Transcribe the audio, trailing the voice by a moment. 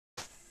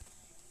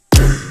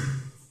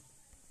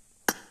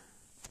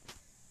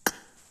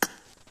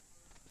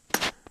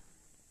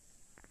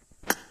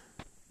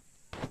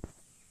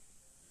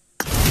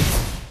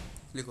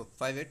लिखो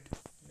 58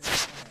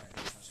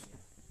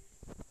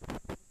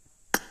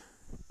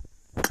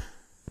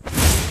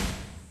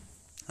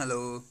 hello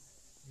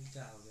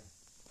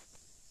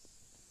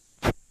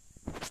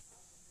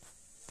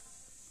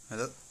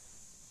hello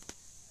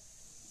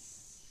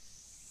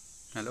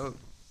hello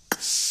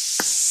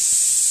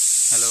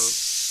hello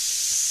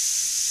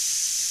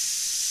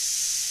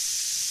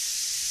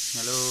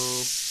hello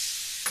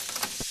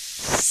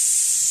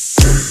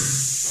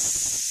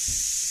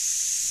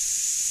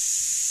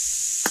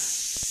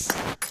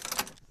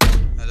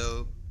hello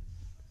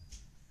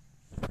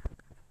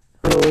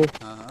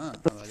हाँ हाँ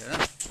आवाज आ रहा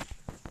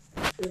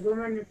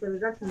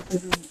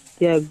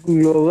क्या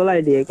ग्लोबल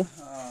आईडी है क्या?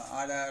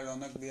 आ रहा है।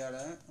 रौनक भी आ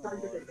रहा है और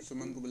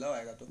सुमन को बुलाओ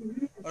आएगा तो।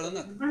 और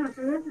रौनक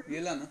ये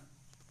ला ना।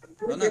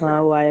 रौनक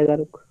हाँ वो आएगा,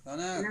 रुक।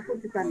 रौनक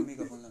मम्मी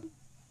का फोन ला।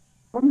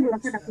 हाँ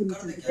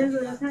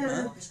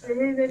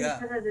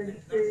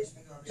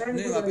क्या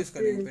नहीं वापस कर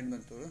देंगे पेंट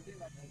मत तोड़ो।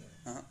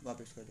 हाँ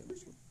वापस कर देंगे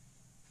उसको।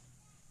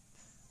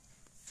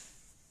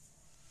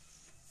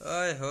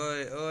 ओए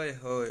होए ओए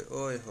होए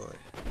ओए होए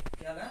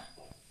क्या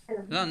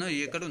ना ना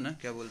ये करो ना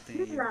क्या बोलते हैं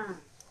ये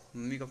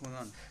मम्मी का फोन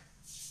ऑन।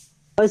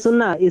 और सुन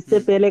ना, इससे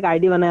पहले एक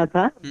आईडी बनाया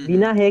था,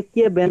 बिना हैक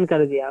किए बैन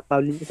कर दिया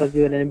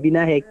पबजी वाले ने,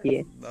 बिना हैक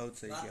किए। बहुत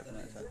सही किया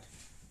अपने साथ।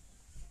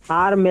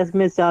 हर मैच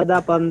में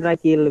 14-15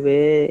 किल बे,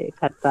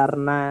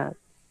 खतरनाक।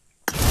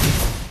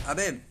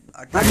 अबे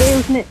अबे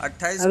उसने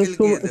 28 अबे किल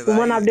किए थे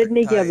सुमन भाई अपडेट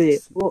नहीं किया बे,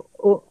 28।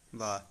 वो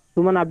वाह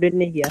सुमन अपडेट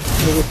नहीं किया।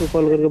 मैं उसको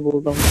कॉल करके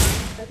बोलता हूँ,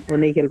 वो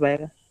नहीं खेल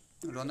पाएगा।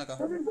 रौनक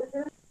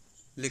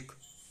लिख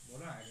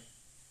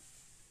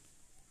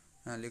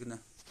हाँ लिखना।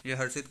 ये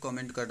हर्षित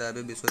कमेंट कर रहा है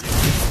अभी विश्वजीत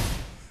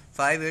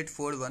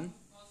 5841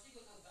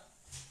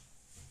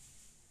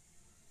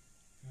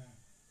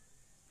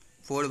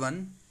 41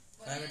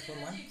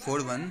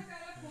 41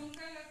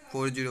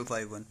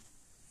 4051।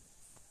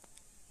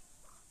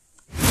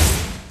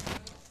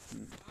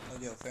 हो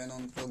जाओ फैन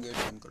ऑन करो गेट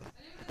ऑन करो।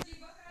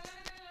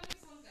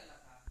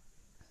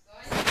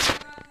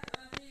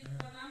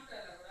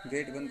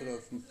 गेट बंद करो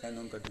फैन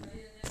ऑन कर दूंगा।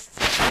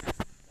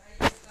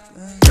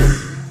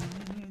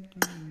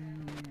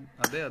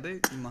 अबे अबे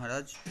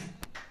महाराज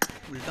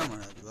उल्टा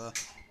महाराज वाह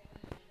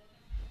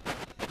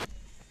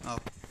आओ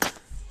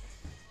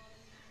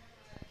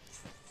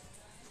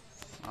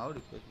आओ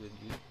रिक्वेस्ट भेज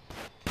दिए।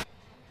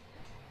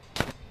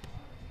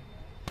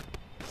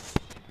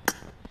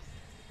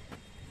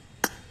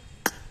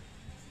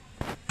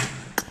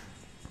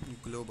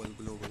 ग्लोबल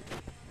ग्लोबल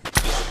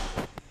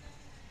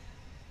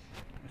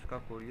इसका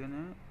कोरियन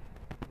है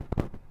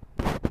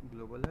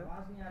ग्लोबल है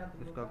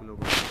इसका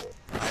ग्लोबल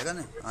आएगा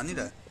ना आ नहीं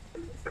रहा है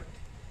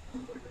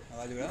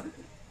आवाज बड़ा।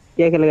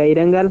 क्या खेलेगा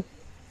इरंगल?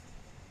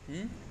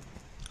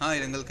 हाँ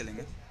इरंगल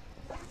खेलेंगे।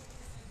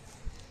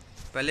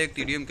 पहले एक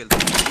टीडीएम खेलते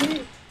हैं।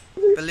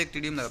 पहले एक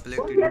टीडीएम लगा पहले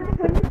एक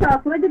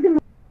टीडीएम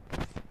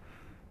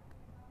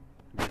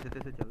जैसे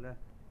तैसे चल रहा है।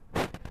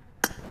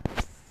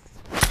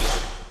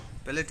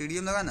 पहले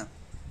टीडीएम लगा ना।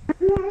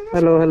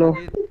 Hello hello.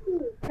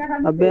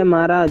 अबे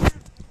महाराज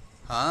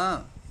हाँ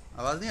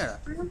आवाज नहीं आ रहा।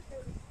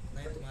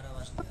 नहीं तुम्हारा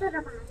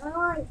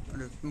आवाज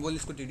नहीं बोल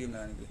इसको टीडीएम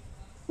लगाने के लिए।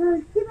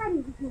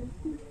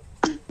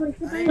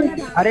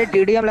 अरे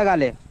टीडीएम लगा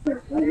ले।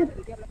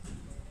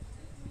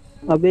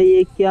 अबे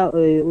ये क्या,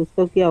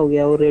 उसको क्या हो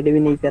गया? वो रेडी भी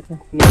नहीं कर रहा,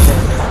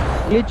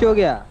 ग्लिच हो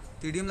गया।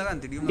 टीडीएम लगा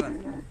टीडीएम लगा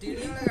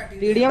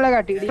टीडीएम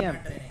लगा TDM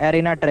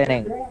arena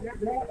training.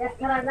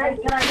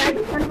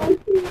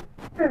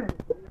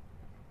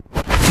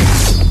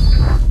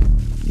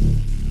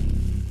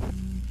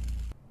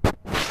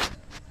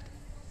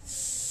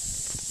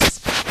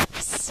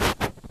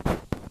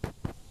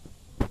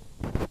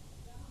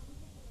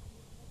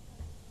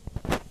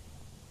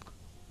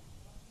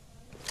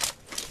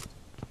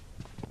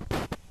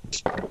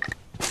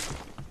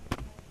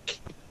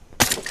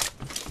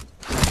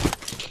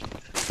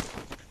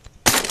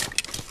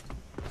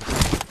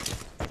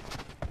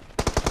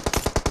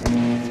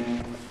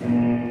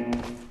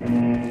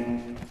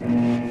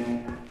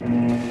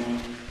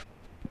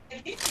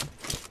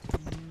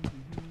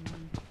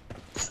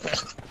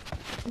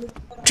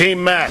 Team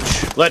match,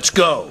 let's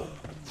go.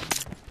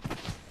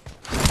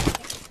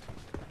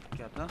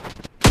 क्या था?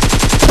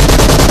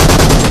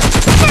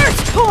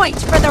 First point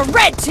for the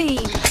red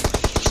team.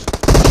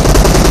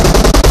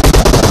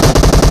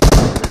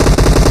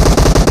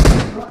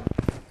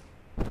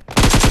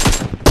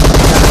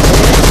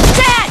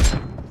 Dead.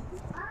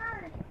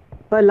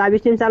 पर लाइव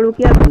स्ट्रीम चालू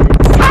किया तुमने?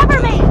 Cover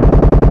me.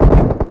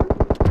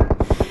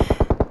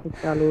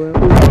 चालू है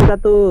उसका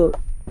तो।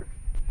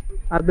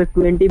 अबे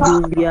 20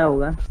 व्यूज गया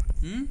होगा।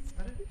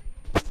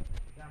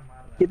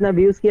 कितना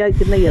व्यूज किया,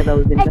 कितना गया था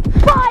उस दिन का?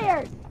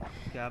 Expired.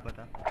 क्या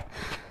पता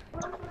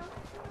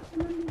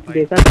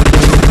देखा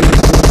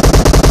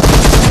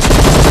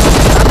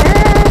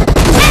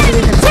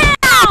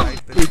Down.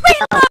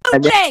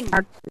 Reloading.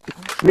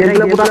 मेरा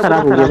गेम पूरा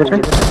खराब हो गया पता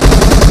है।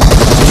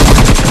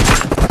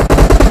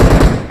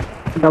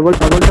 डबल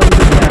डबल डबल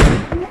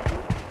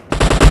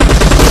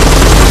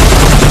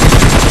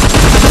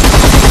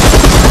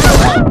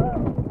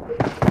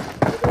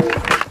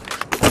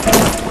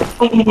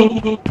अबे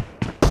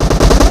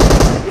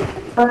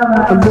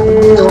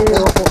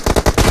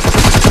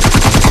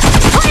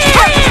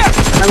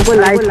हमको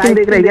लाइव स्ट्रीम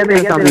देख रहा है क्या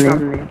तेरे सामने?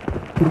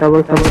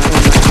 डबल सब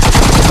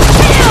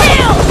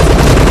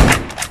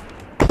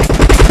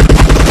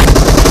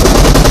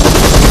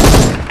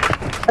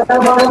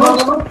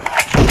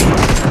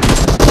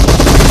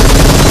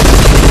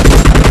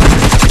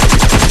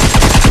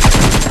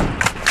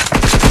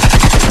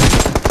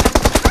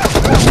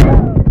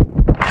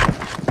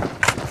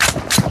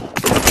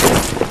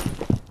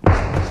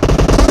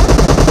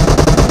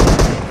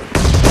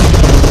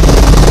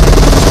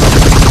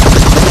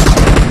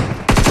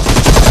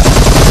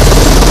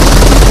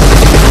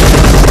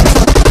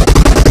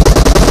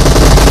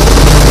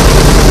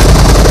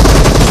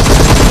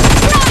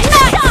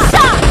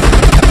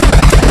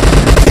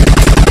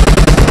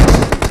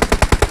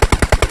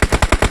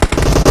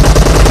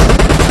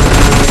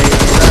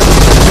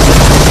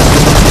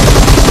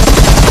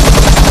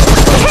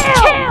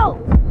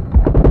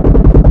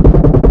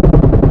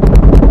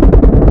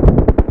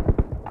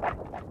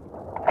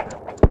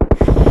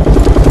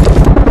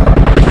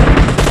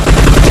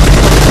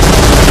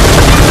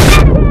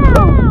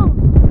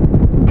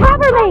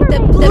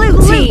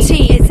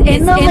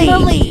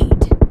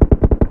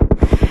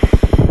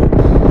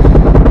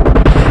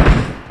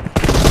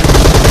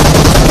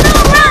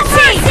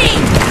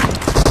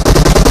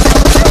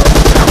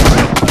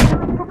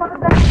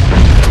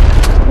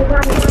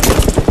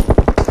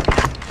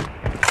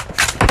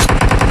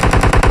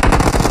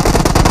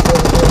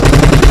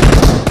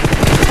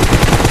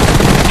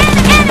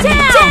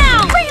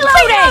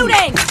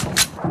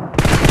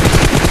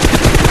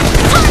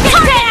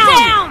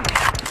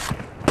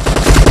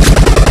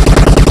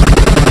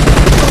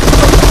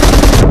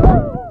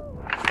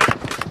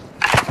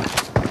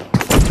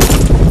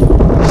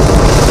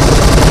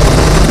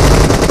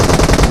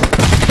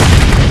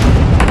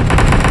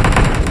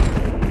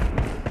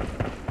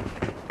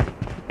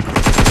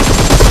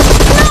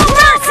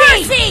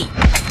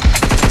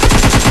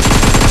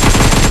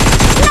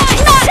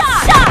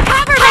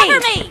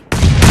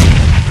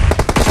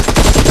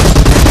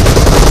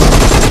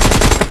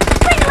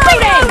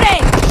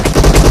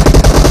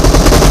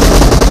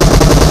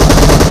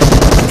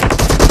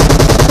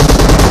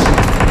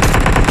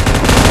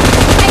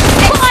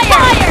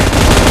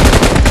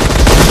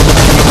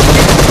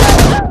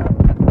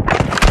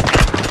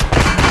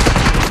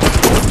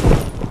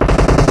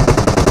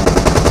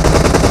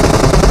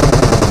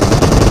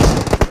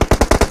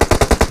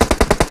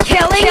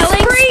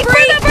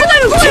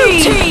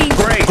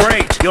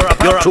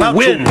to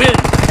win.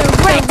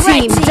 The red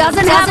team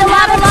doesn't have a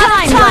lot of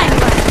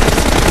time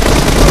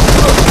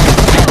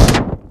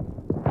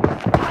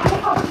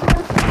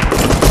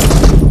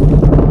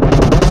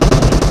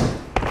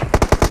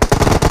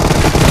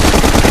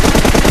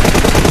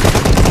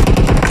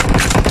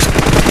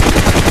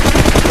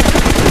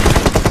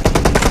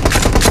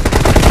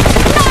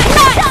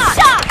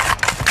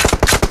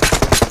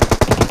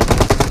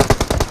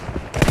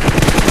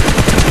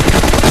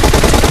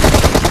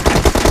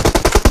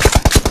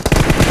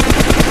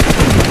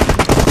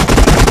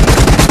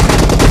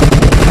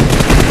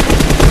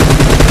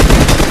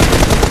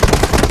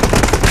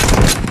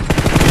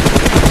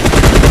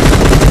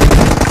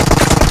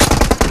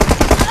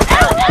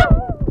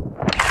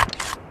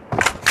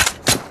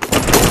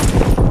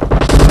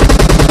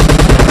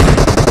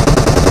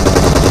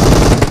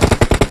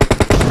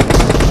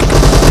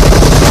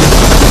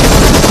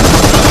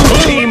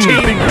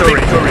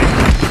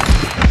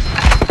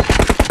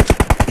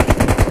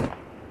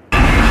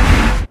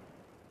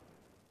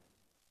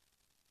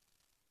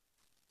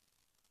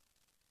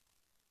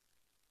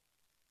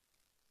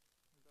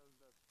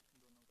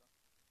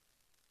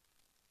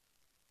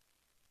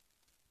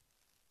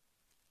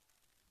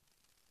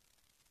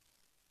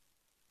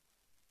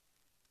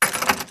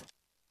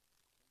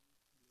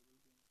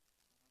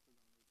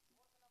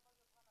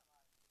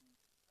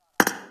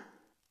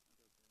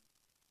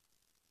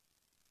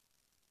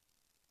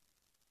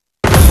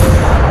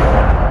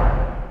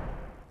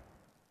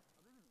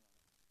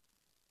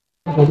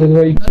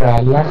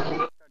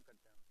left.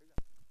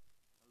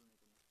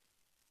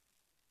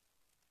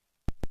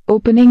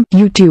 Opening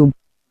YouTube.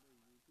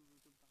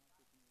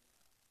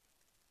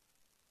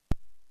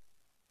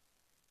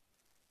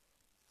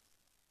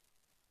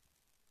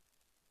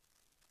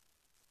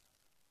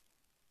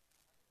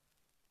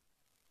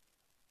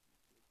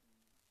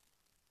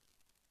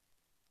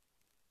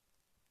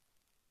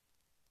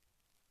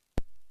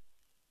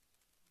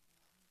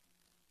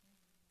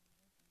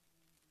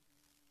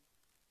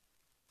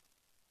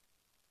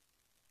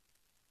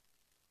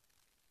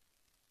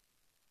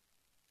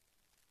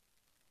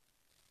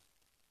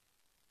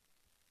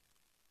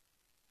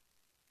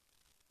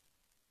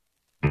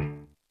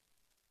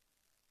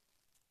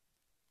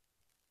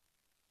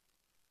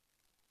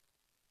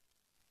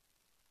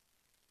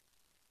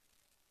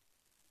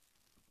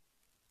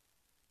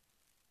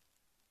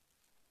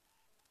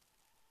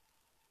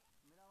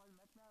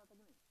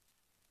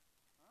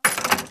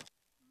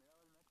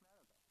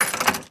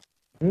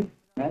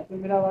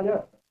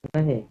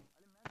 नहीं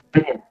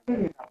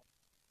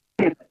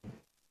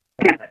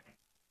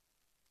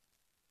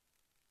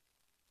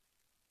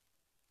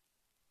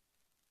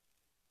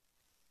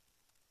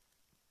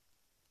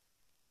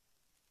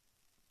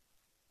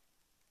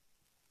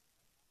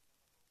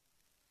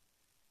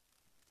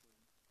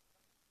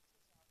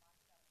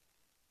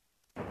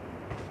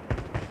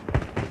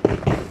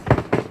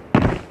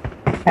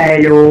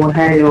हेलो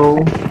हेलो।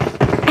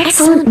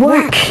 Excellent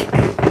work.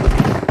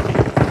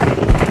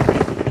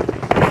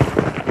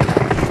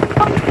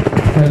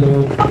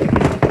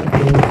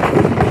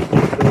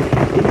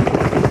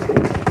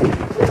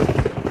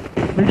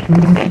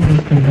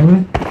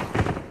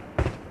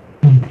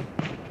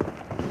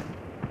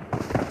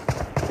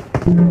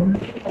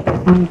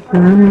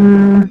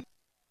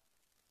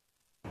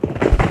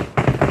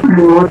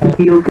 बहुत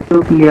क्यूट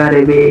प्लेयर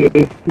है बे।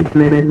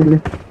 इसमें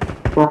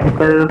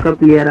पॉकर का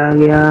प्लेयर आ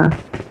गया।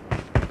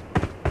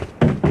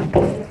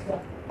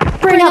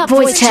 Bring up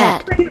voice chat.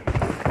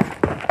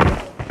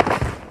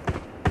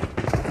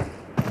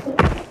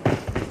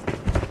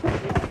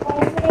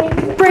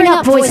 Bring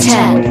up voice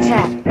chat.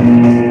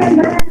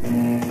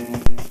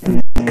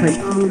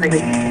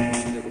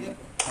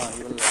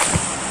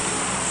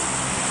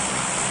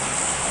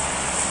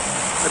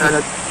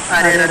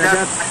 अरे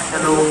रजत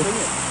hello.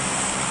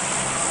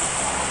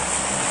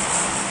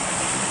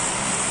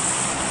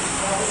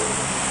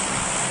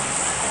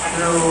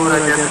 Hello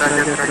रजत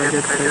रजत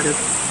रजत रजत।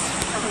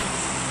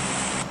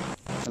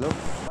 Hello.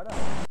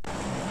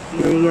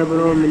 ठीक है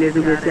bro,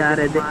 military base से आ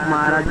रहे थे।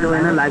 महाराज जो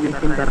है ना लाइव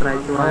स्ट्रीम कर रहा है,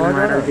 जो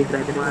महाराज दिख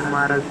रहा है,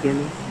 महाराज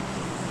गेमिंग।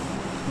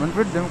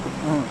 मनप्रीत जम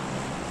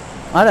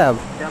आ रहा है अब।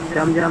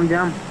 जम जम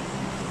जम।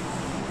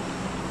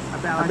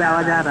 अबे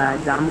आवाज आ रहा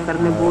है, जाम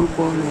करने बोल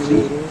कौन है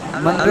ये?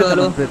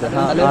 मनप्रीत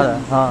हाँ आ रहा है।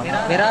 हाँ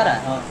मेरा आ रहा है।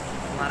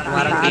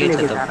 कार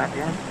लेके जा रहा है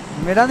यार।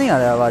 मेरा नहीं आ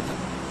रहा है आवाज।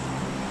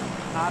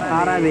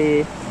 आ रहा है बे।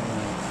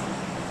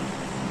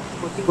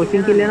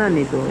 कोचिंग के लिए ना,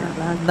 नहीं तो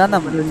ना ना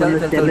चल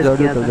चल चल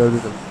जल्दी चल जल्दी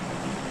चल।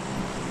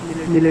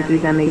 मिलिट्री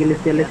जाने के लिए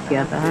सेलेक्ट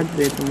किया था। हट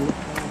बे तुम।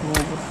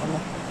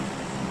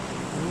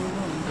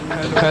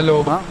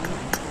 हेलो। हाँ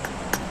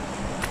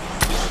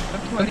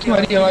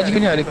तुम्हारी आवाज क्यों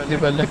नहीं आ रही थी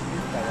पहले?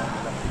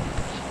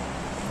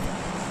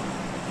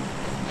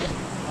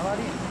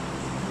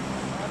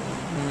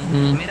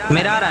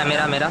 मेरा आ रहा है,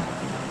 मेरा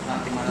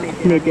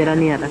नहीं तेरा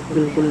नहीं आ रहा,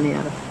 बिल्कुल नहीं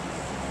आ रहा।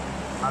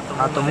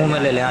 हाँ तो मुंह में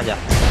ले ले, आजा।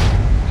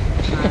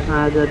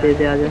 आजा दे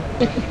दे आजा।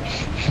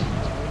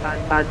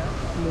 काट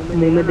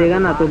मुंह में देगा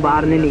ना तो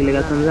बाहर नहीं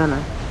निकलेगा, समझा ना।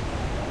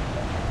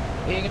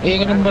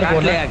 एक नंबर काट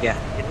कौन ले है? आ क्या?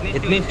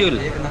 इतनी फ्यूल?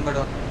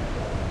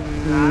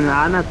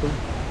 आना तो।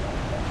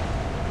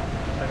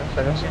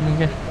 ठीक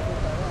है।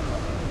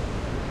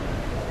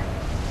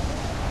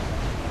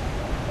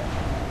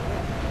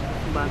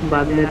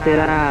 बाद में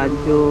तेरा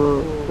जो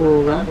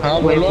होगा हाँ,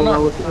 वही बोलो ना।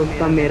 होगा,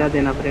 उसका मेरा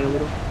देना पड़ेगा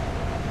ब्रो।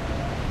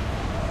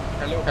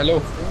 हेलो।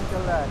 चल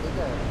रहा है ठीक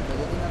है,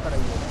 बेइज्जती ना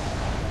कराइए।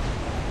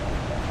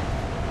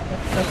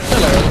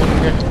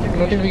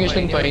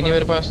 नोटिफिकेशन तो आई नहीं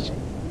मेरे पास।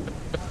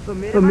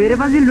 तो मेरे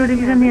पास भी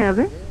नोटिफिकेशन नहीं आया।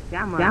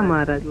 क्या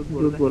महाराज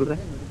झूठ बोल रहा है?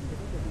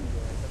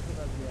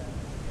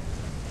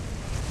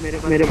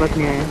 मेरे पास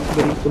नहीं आया,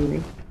 बिल्कुल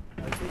नहीं।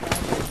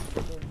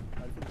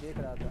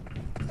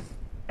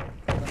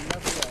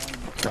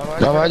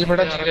 आवाज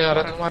बड़ा धीरे आ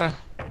रहा है तुम्हारा।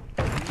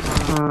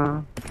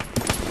 हाँ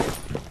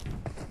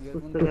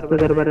कुछ तो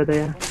गड़बड़ है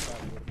यार।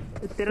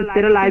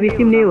 तेरा लाइव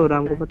स्ट्रीम नहीं हो रहा,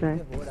 हमको पता है।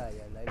 हो रहा है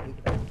यार, लाइव दिख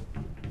रहा है।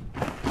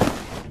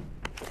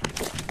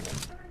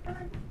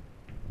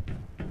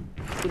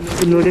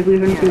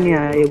 नोटिफिकेशन क्यों नहीं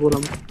आया ये बोला।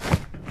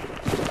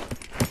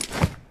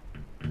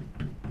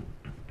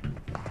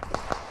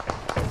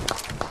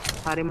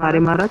 अरे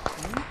महाराज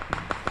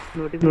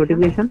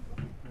नोटिफिकेशन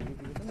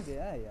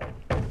गया है यार।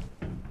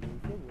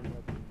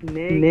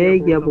 मैं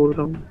क्या बोल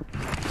रहा हूँ।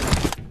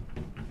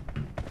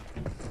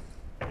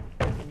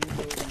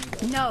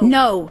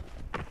 No.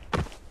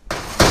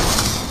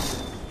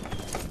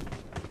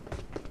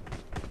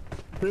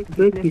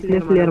 किसने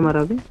फ्लेयर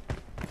मारा बे?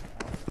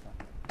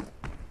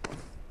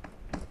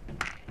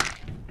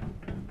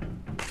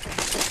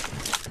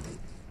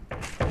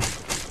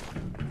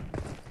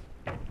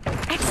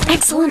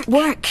 Excellent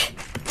work.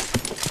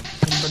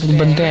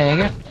 बनते हैं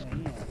क्या?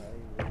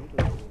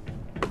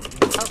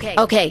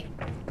 Okay.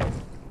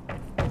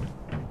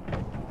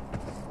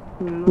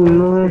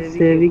 उन्होंने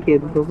सेव ही के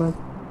दो बस।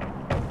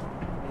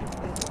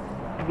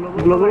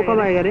 ग्लोबल कब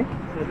आएगा रे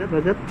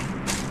रजत?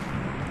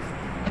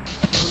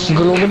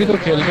 ग्लोबली तो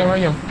खेल रहे हैं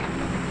भाई हम।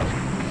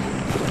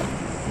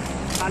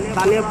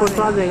 काले या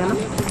परसों आ जाएगा ना?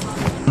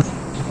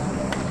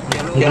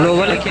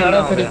 ग्लोबल खेल रहा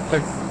हूँ 18 क्या? तारीख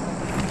तक।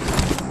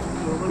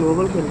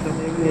 ग्लोबल खेलता है,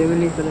 मेरे में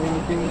नहीं चलेगा।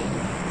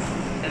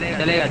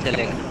 चलेगा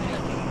चलेगा।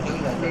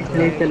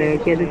 नहीं चलेगा,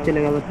 कैसे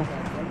चलेगा बता।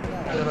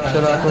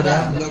 चला तो रहे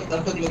हैं।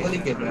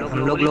 हम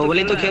लोग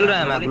ग्लोबली तो खेल रहे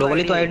हैं, मैं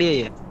ग्लोबली तो आईडी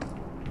है।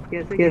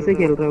 कैसे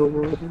खेल रहे हो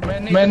वो?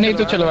 मैंने ही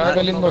तो चलवाया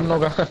कल इन दोनों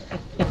का।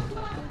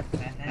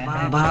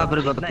 बाप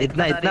रे बाप,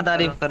 इतना इतना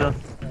तारीफ करो।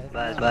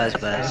 बस बस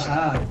बस,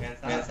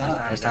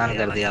 एहसान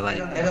कर दिया भाई।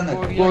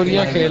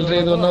 कोरिया खेल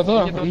रहे दोनों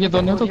तो, ये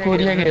दोनों तो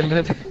कोरिया खेल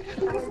रहे थे।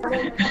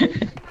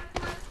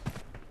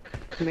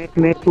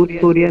 मैं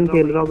कोरियन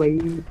खेल रहा हूँ भाई,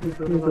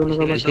 दोनों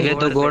का इसलिए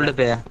तो गोल्ड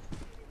पे है।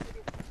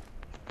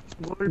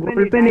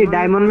 गोल्ड पे नहीं,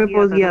 डायमंड में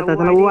पहुंच गया था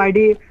साला वो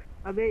आईडी।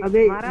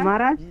 अबे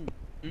महाराज,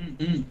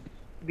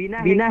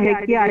 बिना हैक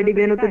की आईडी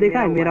बैन होते देखा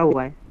है, मेरा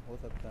हुआ है।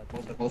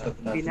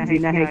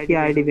 बिना हैक की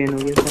आईडी बैन हो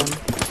गया साला।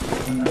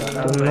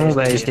 तुम नूब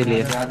है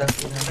इसीलिए।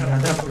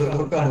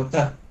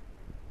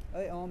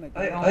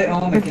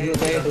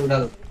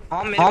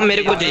 हाँ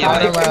मेरे को चाहिए।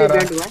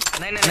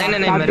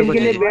 नहीं मेरे को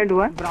चाहिए। बैंड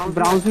हुआ,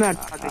 ब्राउन्स में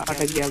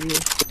अटक गया अभी।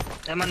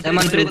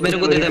 मनप्रीत मेरे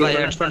को दे दे भाई,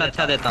 हेडशॉट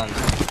अच्छा देता हूँ मैं।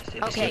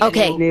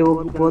 Okay. नहीं वो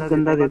बहुत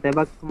गंदा देता है,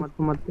 बस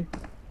मत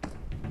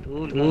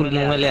तू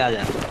मुंह में ले आ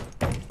जा।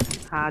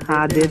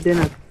 हाँ दे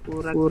देना,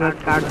 पूरा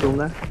काट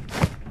दूंगा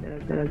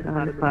तेरा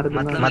फाड़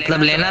दूंगा।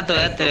 मतलब लेना तो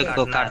है तेरे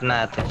को, काटना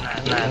है तो।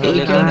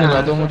 क्या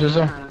दिला दो मुझे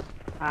से।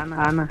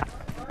 आना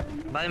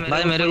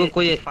भाई मेरे को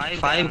कोई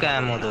 5 का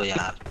एमो दो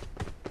यार।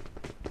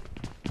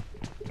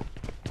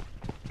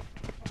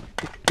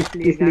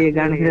 इसलिए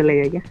गान खेलने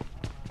लगेगा क्या?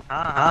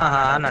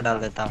 हाँ ना डाल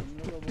देता हूँ।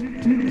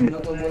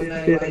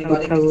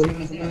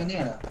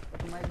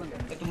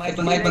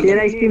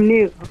 तेरा स्ट्रीम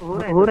नहीं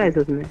हो रहा है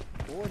उसमें?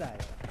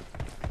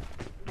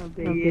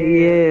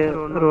 ये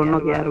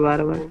रौनक यार बार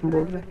बोल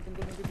रहा है।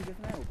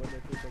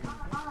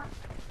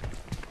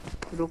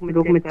 रुक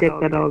मैं चेक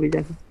कर रहा हूँ अभी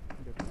जाकर।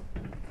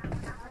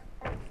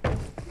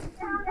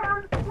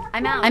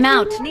 I'm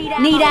out.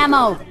 Need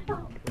ammo.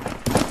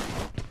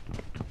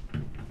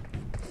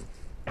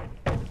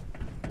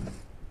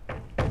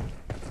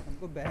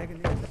 हमको बैग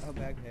नहीं,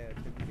 बैग है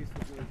अबे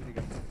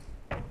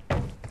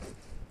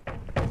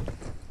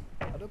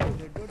कोई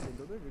रेड डॉट दे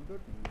दो, रेड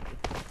डॉट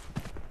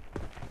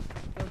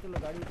चलो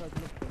गाड़ी उठा,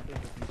 चलो चलते हैं।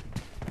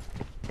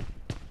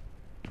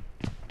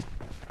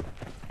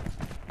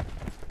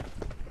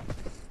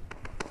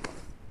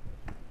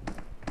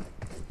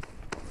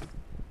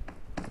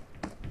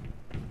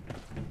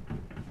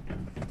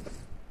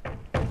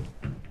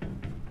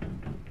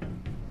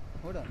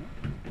 हो रहा ना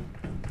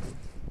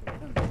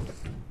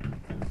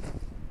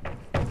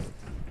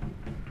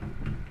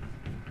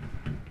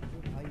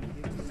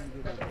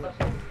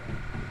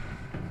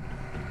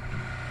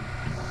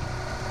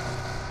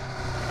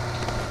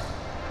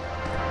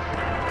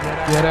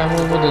यार एमो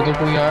वो दे दो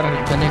कोई यार,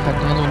 गने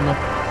खाते हैं दोनों।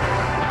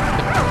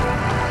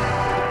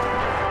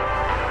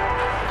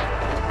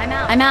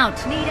 I'm out.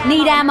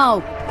 Need ammo.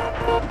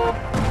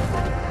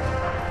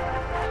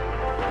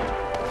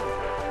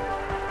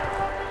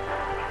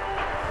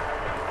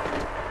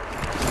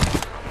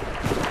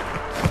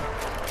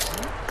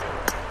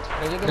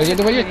 रजे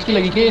तो भाई अच्छी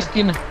लगी क्या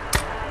स्किन?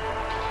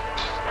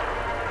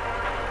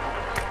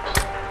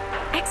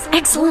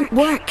 Excellent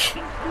work.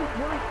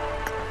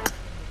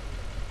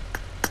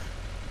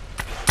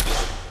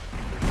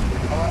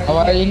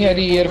 हमारा ये नहीं आ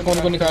रही,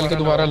 ईयरफोन को निकाल के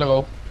दोबारा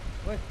लगाओ।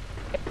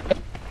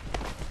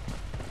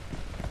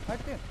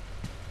 हटते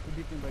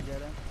बीच में बच जा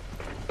रहा है।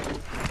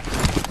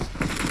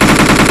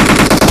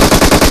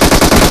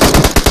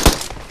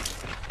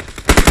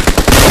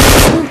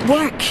 Excellent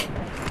work.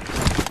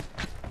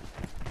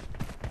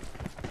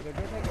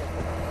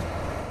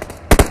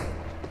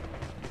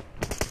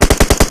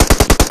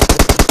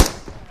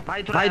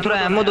 भाई थोड़ा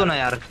एमो दो ना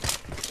यार।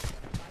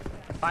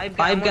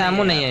 5 का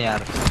एमो नहीं है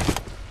यार।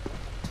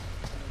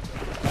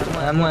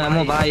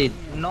 एमो भाई,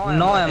 9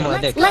 एमो है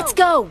देख। Let's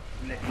go.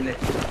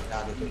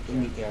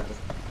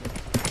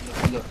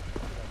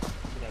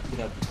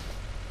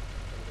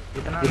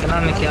 इतना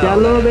में क्या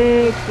चलो बे,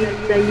 किल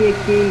चाहिए,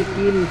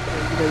 किल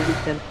जल्दी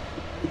चल।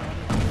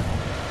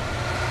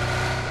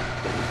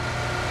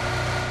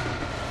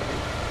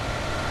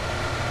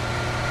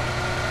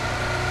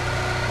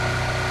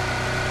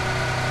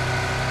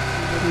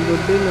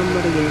 Good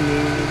number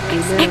gaming.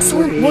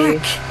 Excellent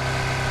work.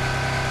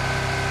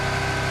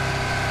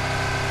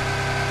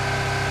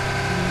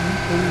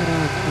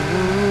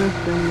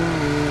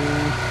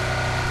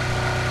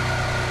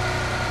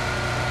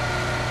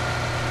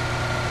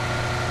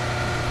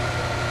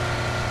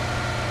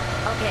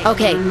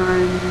 Okay.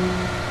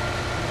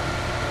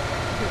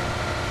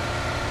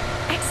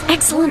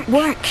 Excellent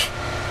work.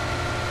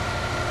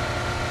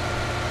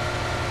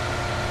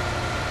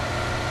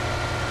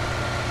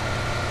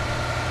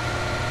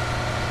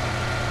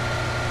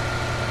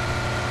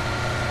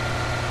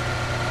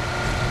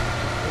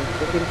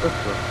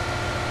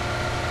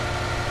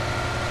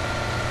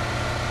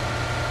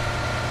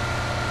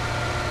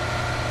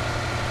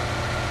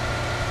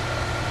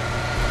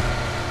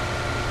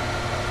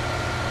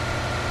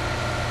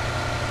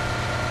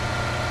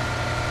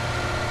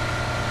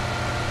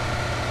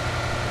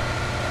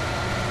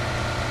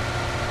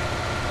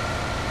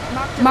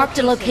 Marked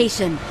a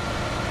location.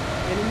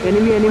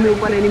 Enemy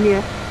ऊपर एनिमी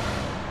है।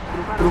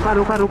 रुका।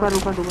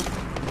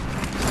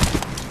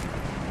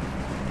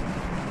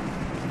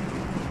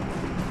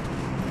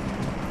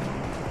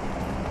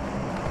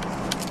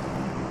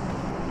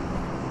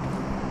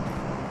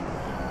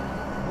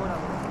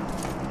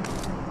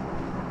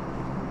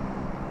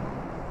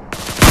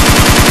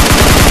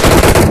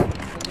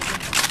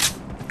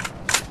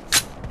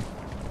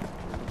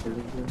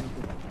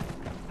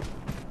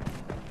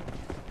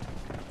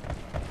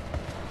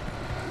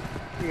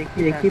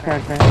 एक ही था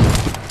शायद।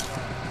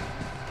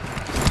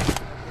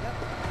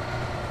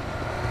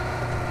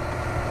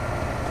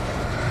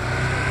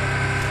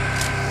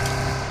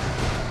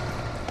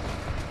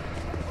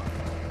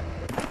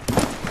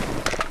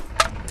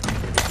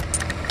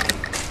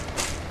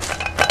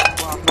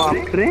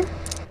 बाप रे,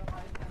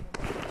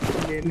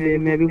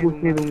 मैं भी कुछ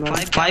नहीं दूंगा।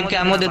 5 के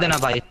एमो दे देना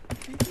भाई।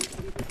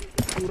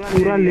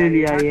 पूरा ले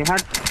लिया ये,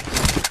 हट।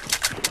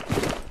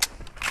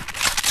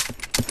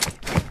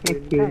 ये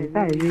खेलता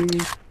है ये,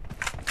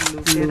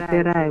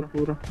 लुटेरा है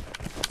पूरा।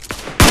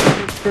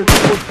 चल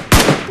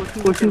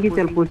कोचिंग की,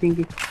 चल कोचिंग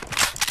की,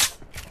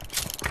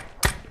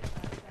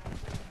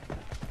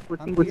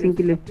 कोचिंग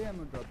की ले।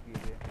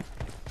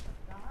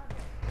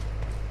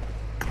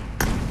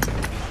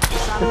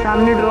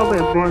 सामने ड्रॉप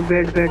है,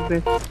 बैठ।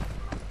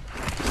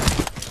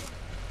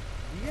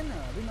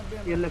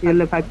 ये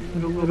ले 5,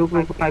 रुक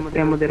 5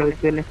 टाइम दे रहा हूँ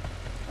इसके लिए।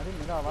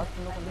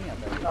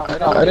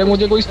 अरे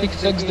मुझे कोई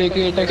 6x दे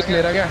के 8x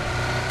ले रहा क्या?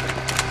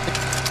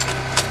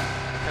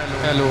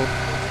 हेलो।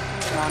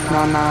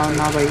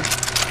 ना भाई।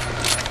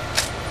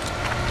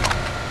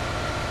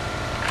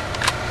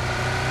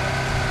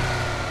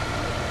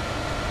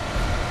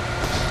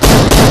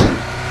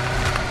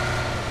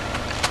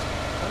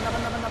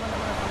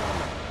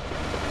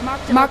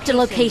 Marked a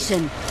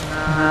location.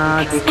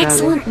 हाँ, दिख रहा है।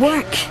 Excellent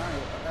work.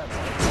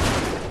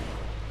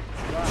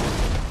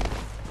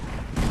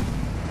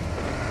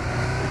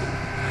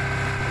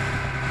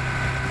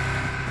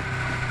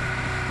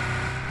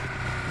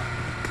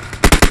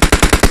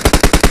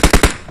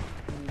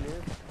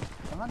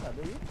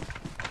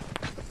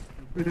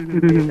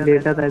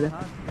 डेटा था इधर।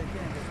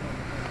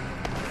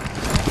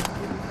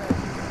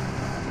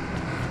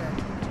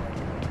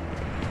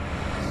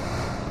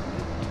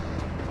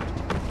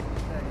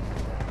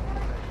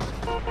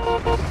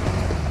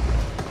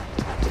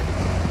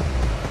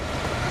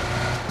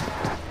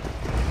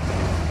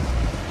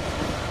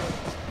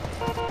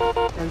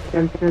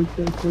 चल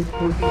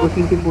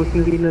कोचिंग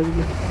की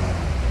लगी।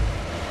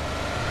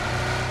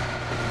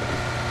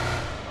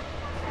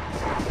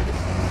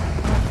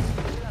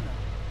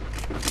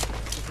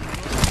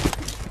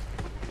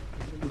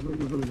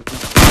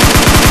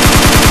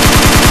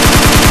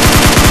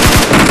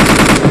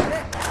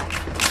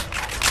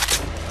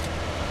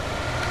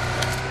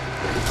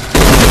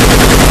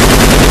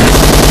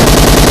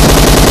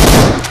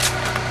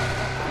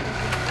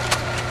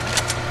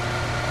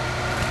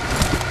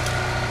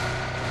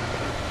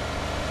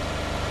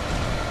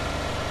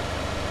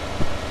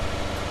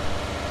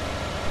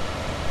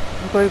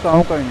 कोई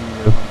कहूँ कोई नहीं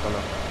है अंकल।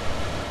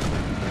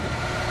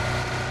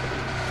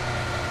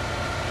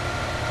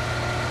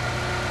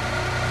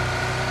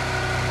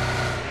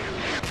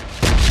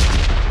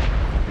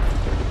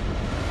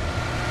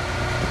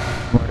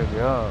 मर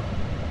गया।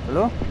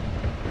 हेलो,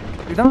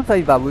 एकदम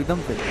सही बाबू, एकदम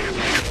सही।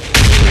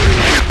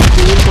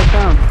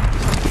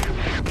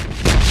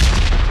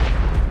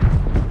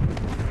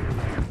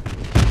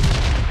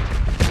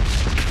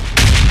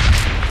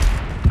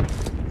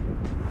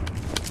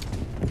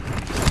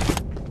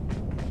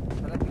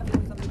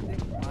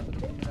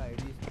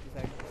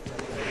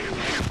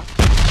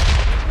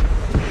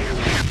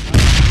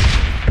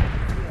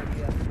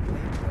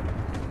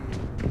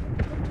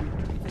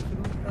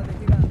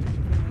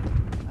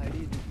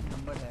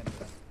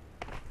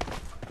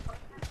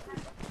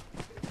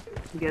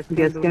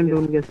 गैस कैन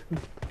ढूंढ गैस।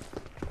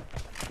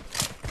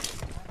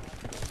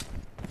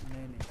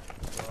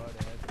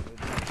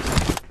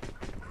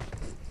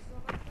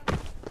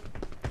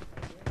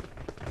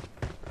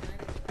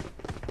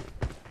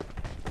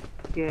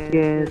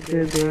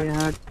 कैसे दे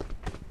हट,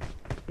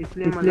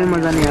 इसलिए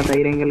मजा नहीं आता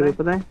एंगल पे,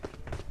 पता है?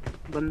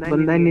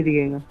 बंदा ही नहीं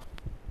दिखेगा।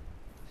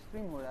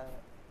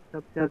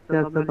 सबसे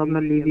अच्छा तो अपना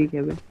लीव ही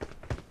क्या।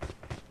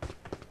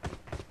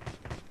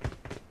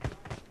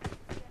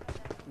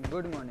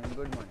 Good morning.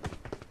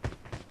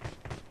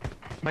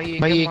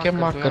 भाई ये क्या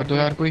मार्क कर दो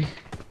यार कोई।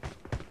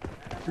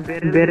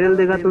 बैरल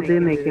देगा तो दे,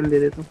 मैं केम दे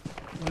देता हूँ।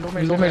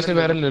 लो मेरे से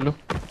बैरल ले लो।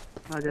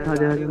 आजा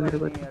मेरे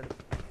पास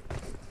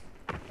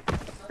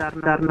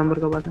 4 नंबर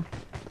का बात है।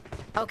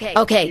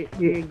 Okay.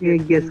 ये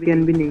गैस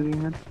कैन भी नहीं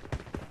है यार।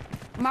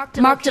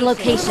 Marked a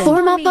location.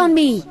 Form up on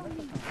me.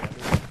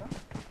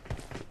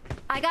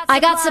 I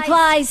got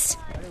supplies.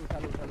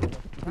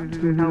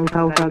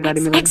 उठा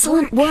गाड़ी में।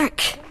 Excellent work.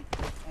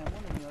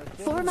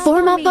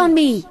 Form up on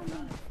me.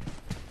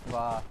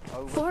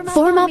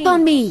 Form up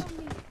on me.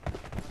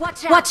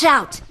 Watch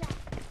out.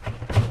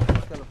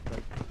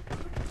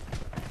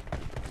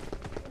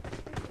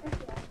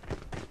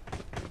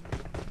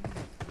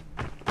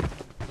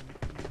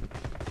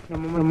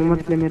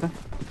 मत ले मेरा।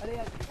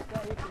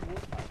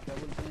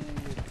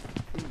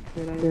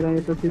 तेरा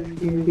ये तो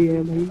स्किन भी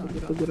है भाई,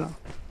 तो बुरा।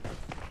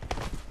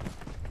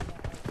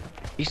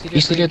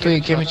 इसलिए तो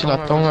एक में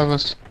चलाता हूँ मैं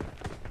बस।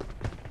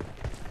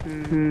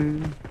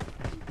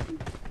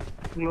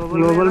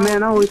 ग्लोबल में है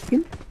ना वो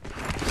स्किन।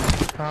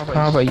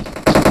 हाँ भाई।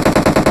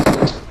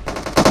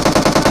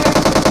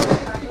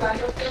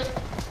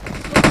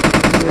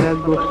 मेरा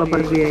दोस्त का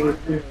पल भी है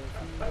इसमें।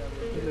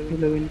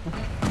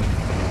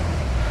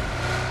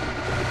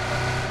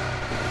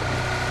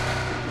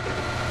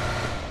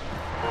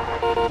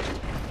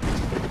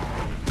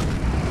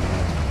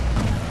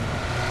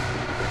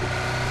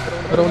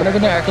 रोने को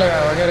तो हैक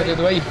लगाया हुआ क्या रजत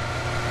भाई?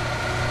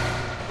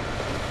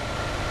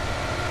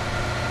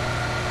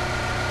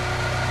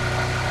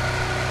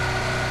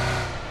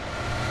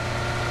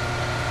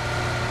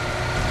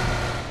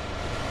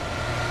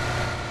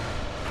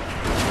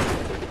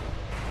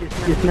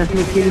 जिसमें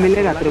इसमें किल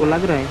मिलेगा तेरे को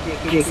लग रहा है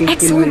एक किल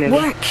Excellent मिलेगा।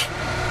 work.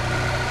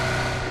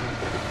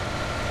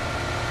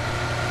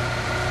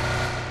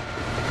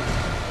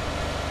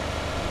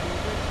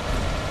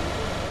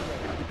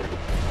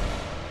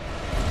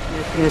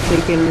 ऐसे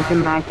खेलने से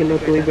ना खेलो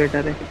तो ही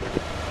बेटर है।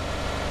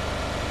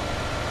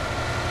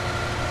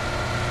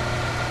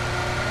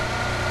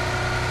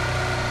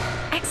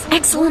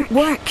 Excellent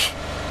work.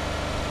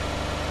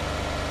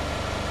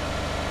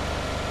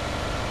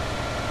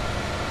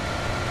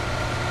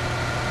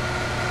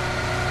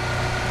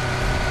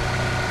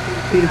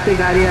 फिर से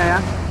गाड़ी आया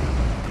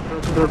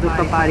रोड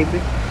का पहाड़ी पे,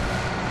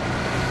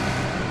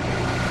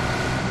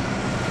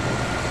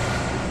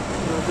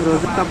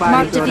 रोड का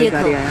पहाड़ी पे और एक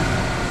गाड़ी आया।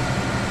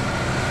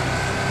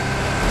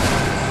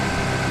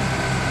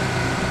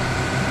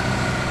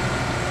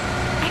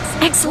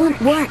 Excellent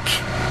work.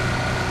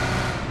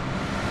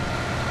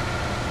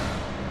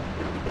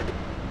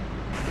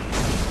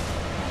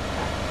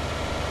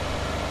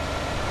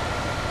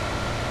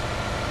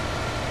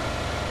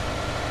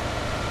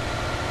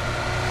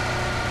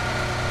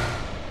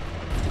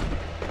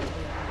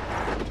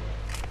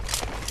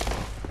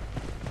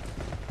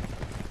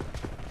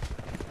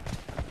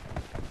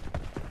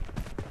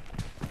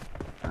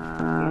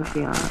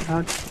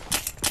 यार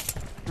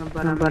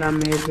बड़ा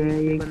मेज है,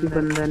 एक भी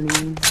बंदा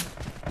नहीं है।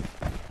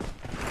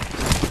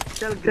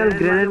 चल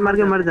ग्रेनेड मार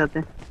के मर जाते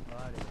हैं।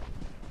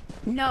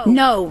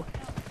 No.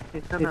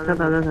 इतना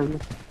ताजा सब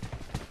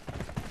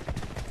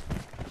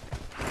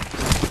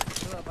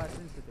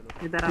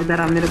इधर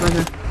आ मेरे पास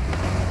है।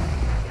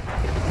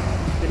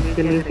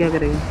 चलिए क्या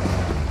करेंगे?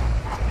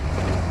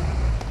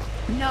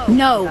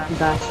 No.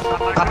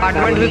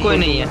 अपार्टमेंट भी कोई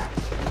नहीं है।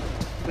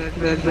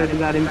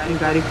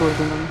 गाड़ी फोड़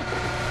दूंगा मैं।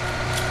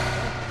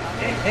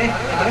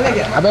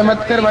 अबे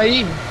मत कर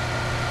भाई।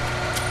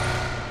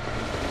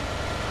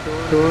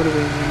 छोड़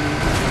गई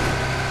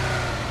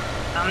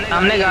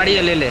सामने गाड़ी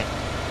है, ले ले।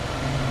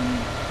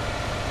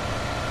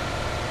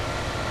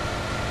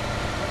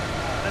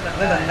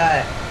 धंधा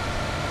है,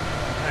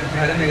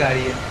 घर में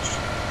गाड़ी है।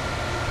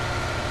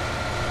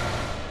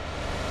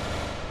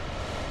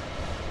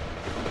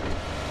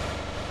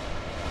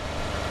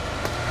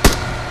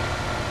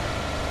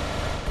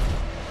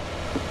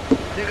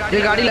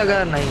 ये गाड़ी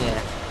लगा नहीं है।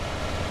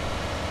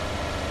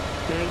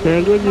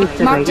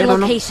 Marked a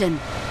location.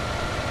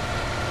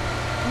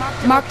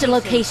 Marked a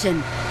location.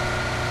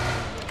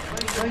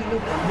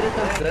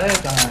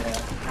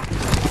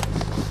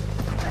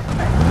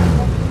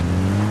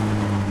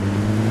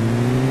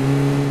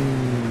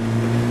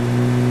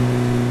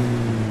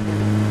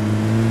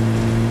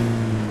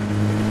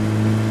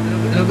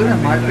 लोग ना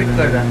मारपीट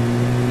कर रहा है,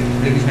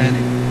 लेकिन है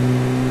नहीं।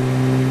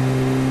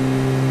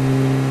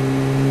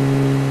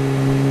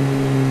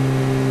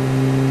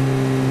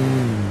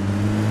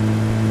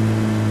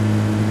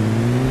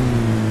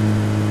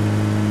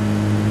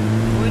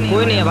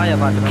 कोई नहीं है भाई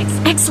अपार्टमेंट।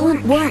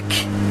 Excellent work.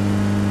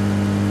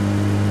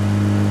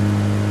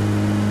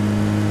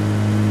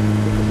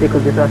 देखो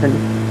जैसा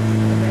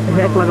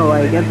हैक लगा हुआ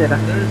है क्या तेरा?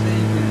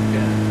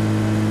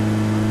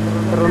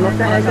 रोनो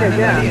का हैक है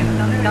क्या?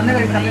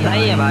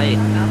 नहीं है भाई।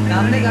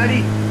 सामने गाड़ी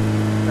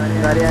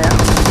आया।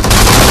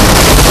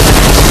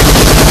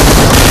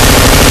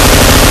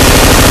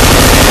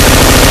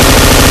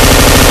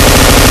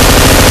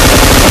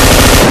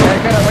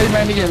 भाई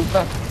मैं नहीं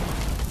खेलता।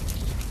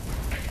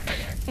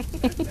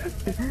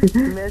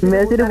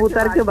 मैं सिर्फ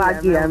उतार के भाग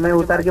गया,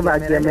 मेरा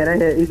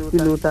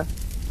स्किल था।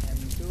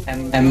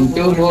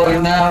 M2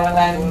 बोलना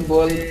वाला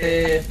बोलते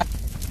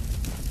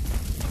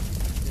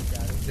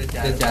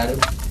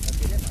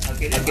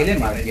अकेले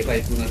मारेंगे भाई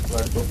पूरे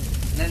स्क्वाड को।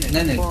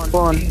 नहीं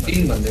कौन?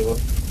 तीन बंदे को।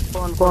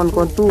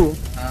 कौन तू?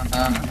 हाँ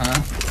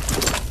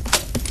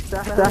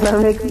साला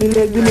में किल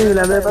एक भी नहीं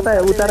मिला। मैं पता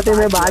है उतारते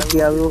मैं भाग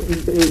गया वो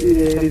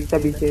इसका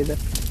पीछे इधर।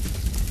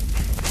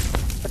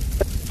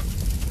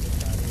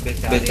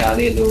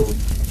 बेचारे लोग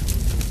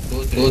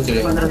सोच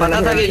रहे हो। पता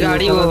था कि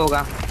गाड़ी वो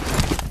होगा।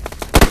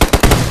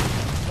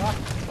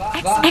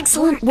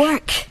 Excellent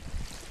work.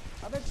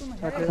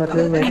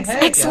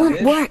 Excellent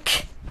work.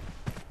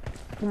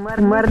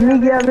 मर नहीं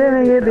गया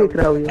मैं ये देख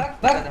रहा हूँ।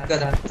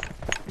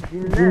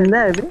 जिंदा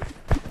है बे।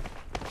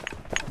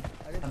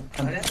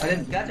 अरे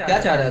क्या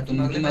चाह रहा है तुम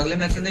अगले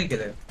मैच से नहीं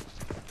खेले?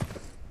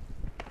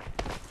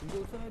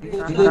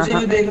 दूसरे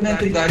में देखना है,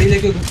 तू गाड़ी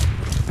लेके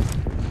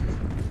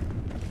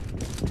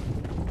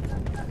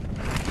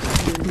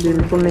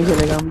बिल्कुल नहीं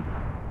खेलेगा हम।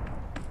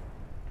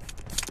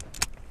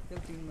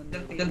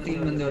 चल तीन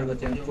बंदे और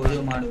बचे हैं,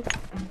 खोजो मारो।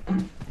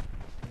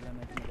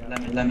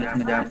 अगला मैच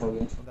में जाट हो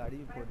गया,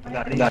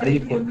 गाड़ी भी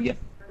फोड़ दिया।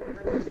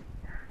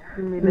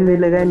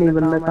 मिलेगा नहीं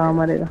बंदा, कहाँ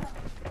मारेगा?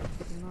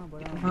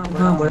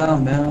 हाँ बड़ा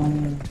मैं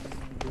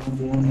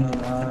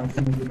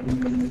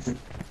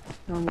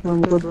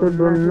हमको तो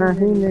ढूंढना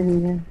ही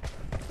नहीं है।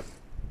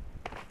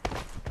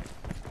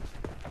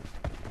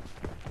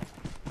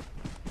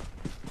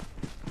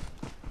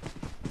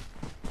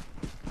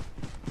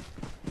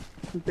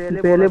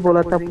 पहले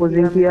बोला था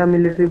पोजिंग किया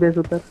मिलिट्री बेस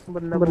उतर,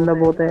 बंदा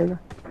बहुत आएगा।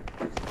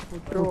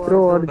 उतरो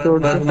और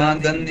जोड़ दो। वहाँ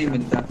गन नहीं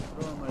मिलता,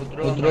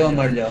 उतरो और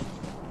मर जाओ।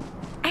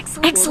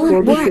 Excellent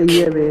वो भी work. सही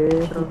है बे,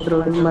 उतरो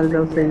और मर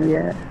जाओ सही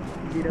है।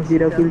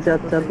 0 किल से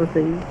अच्छा तो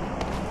सही है।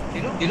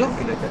 जीरो किलो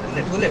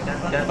बोले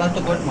 4-5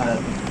 तो बॉट मारा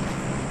था।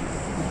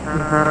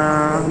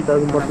 हाँ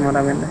 10 बॉट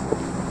मारा मैंने।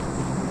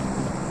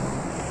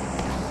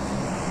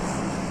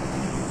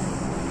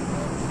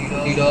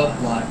 जीरो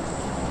वन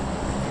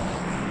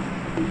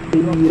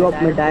यूरोप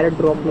में डायरेक्ट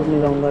ड्रॉप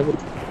नहीं जाऊंगा अभी।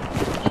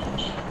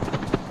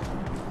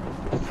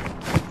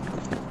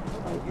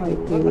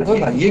 ओए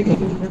भाई ये क्यों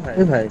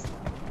है भाई?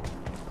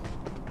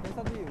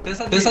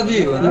 पैसा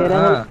भी हुआ ना?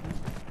 हाँ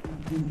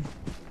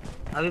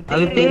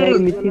अभी तेरा ही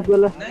मिथिक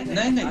वाला।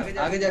 नहीं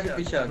आगे जाके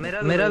पीछे आ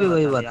गया। मेरा भी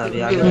वही हुआ था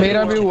अभी आगे।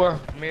 मेरा भी हुआ,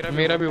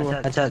 मेरा भी हुआ।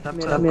 अच्छा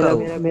मेरा सबका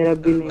हुआ। मेरा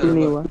बिल्कुल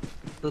नहीं हुआ।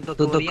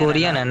 तू तो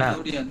कोरियन है ना?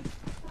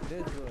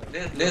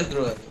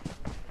 देशद्रोही।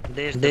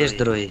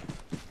 देशद्रोही।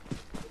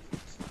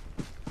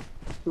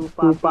 तू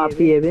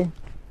पापी है बे।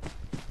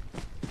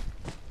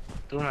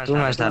 तू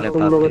मैं साले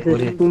तुम लोगों पापी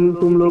से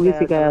तुम लोग ही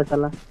सिखाया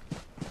साला।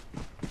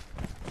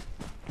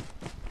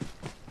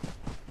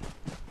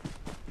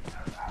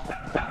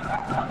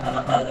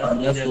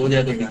 जब सो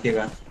जाए तो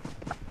दिखेगा।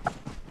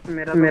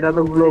 मेरा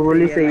तो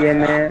ग्लोबली सही है।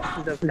 मैं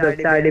जब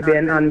से आईडी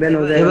बैन अनबैन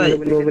हो जाएगा मैं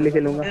ग्लोबली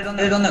खेलूंगा।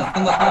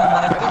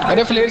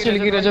 अरे फ्लेयर चल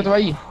गई रजत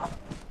भाई।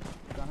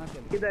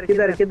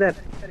 किधर किधर?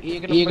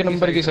 एक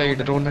नंबर की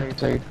साइड, रौनक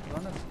साइड।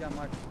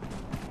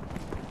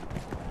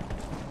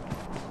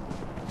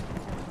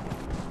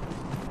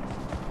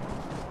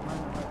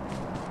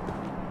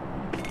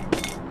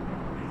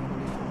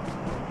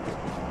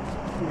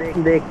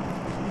 देख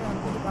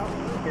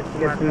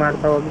कैसे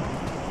मारता हो अभी।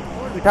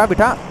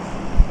 बिठा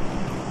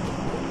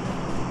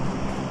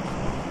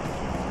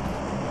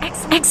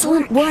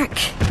Excellent work.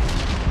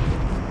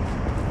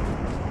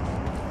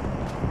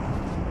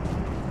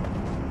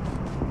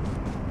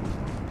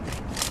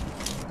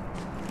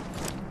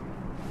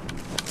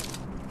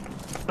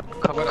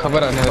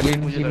 खबर आने वाली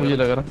मुझे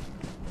लग रहा।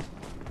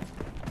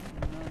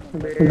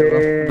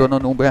 दोनों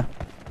नूब है।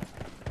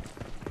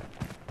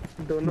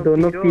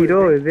 दोनों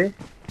पीरो है बे।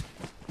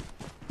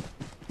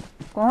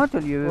 कहाँ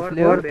चलिए वे और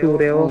प्लेयर? तू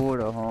रहे हो।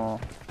 और हाँ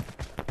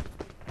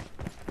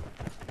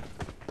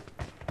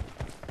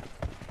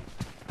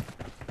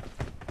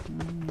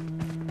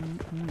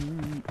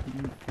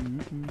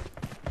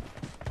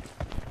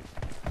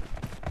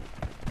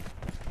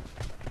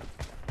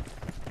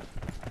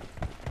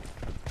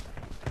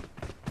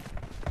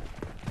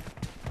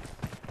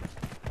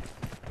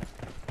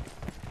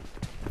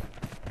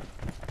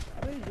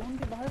अरे जोन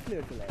के बाहर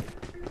प्लेयर चला है।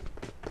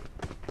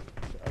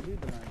 अभी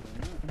बनाया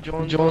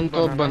ना जोन तो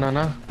अब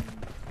बनाना।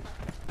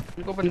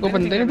 इनको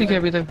बंदे नहीं दिखे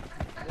अभी तक।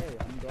 अरे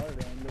हम दौड़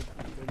रहे हैं, लोग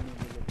नहीं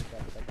बोले तो क्या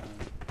पता कहाँ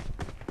है।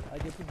 आज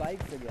जैसे बाइक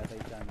से गया था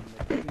इस टाइम में।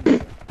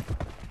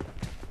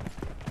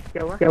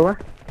 क्या हुआ?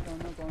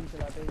 कौन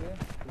चलाते हुए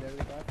प्लेयर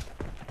के पास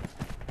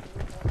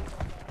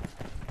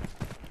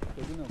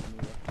कोई ना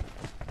मिलेगा।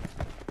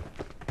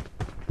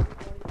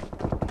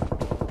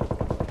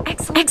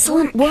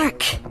 Excellent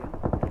work.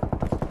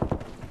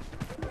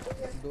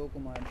 दो को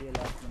मार दिया,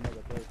 लास्ट बंदा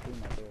बचा, उसको ही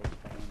मारते हो।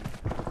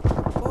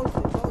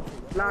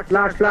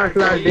 लास्ट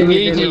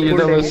यही चाहिए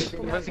था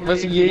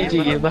बस यही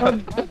चाहिए था।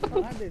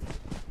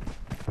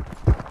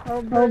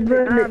 अब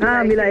हाँ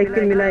मिला, एक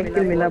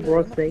किल मिला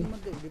बहुत सही।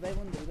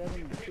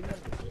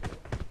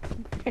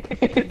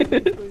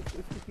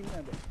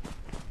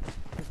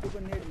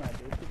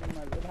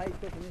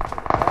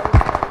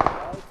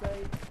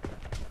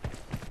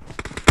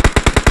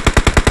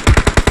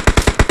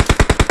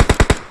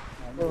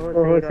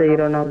 बहुत सही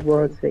रौनक,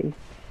 बहुत सही।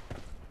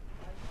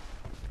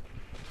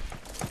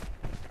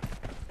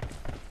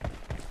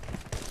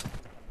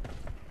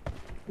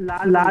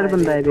 लार्ज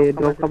बंदा है बे,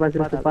 ड्रॉप का पास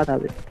छुपा था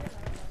बे।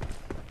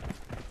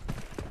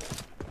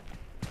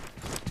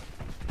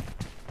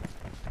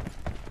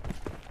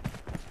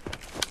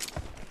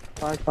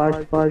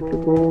 फास्ट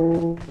को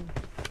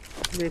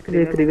देख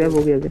रिवाइव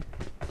हो गया बे।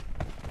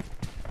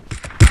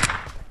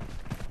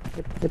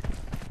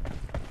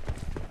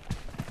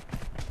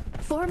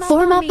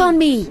 Form up on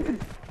me.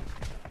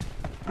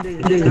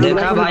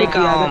 देखा भाई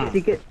का आम।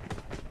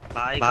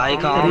 भाई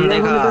का आम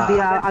देखा।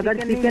 अगर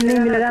चिकन नहीं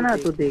मिलेगा ना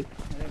तो देख।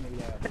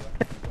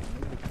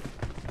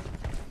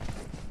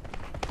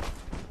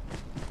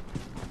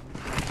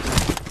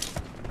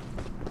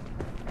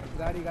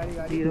 गाड़ी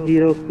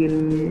 0 किल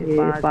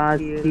 5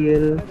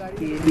 किल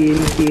 3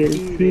 किल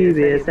 3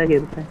 ऐसा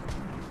खेलता है।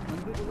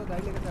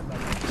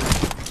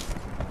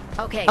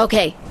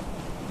 Okay.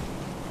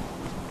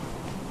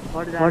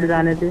 और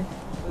जाने थे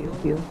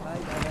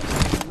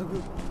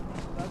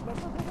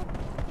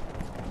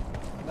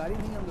गाड़ी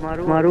नहीं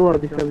हम मारो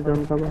अभी सब जोन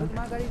का बाहर।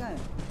 तुम्हारा गाड़ी कहाँ है?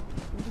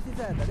 तुम किसी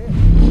से आया था रे?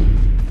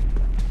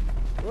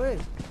 ओए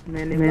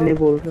मैंने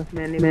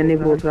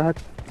बोल रहा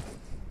था।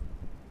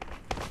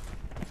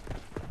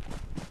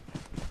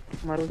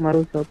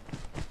 मारू सब।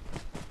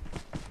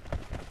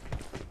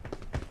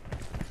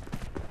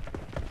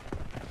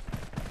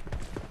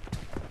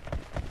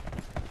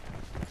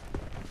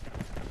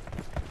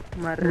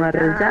 मर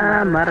जा।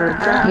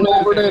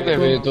 नोबड़े थे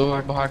वे तो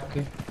भाग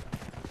के।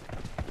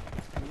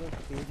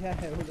 तेजा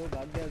है वो लोग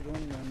भाग गया जोन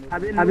में।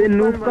 हम लोग अभी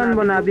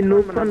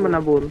नूब कौन बना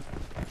बोल।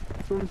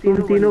 तुम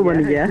तीनों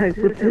बन गया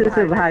कुछ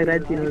से भाग रहा है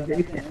तीनों से।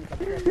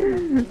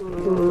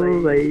 ओ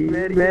भाई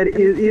मैं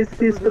इस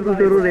चीज को तो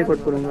जरूर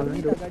रिकॉर्ड करूंगा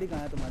मैं। गाड़ी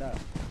कहाँ है तुम्हारा?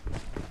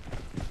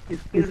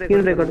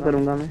 स्क्रीन रिकॉर्ड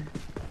करूंगा मैं।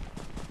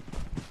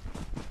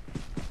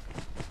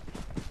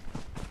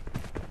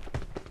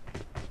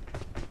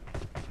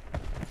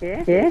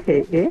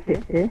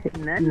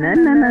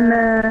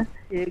 ना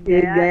एक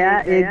गया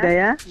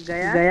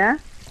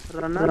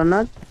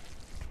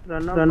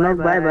रौनक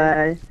बाय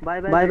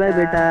बाय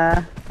बेटा।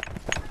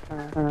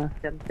 हाँ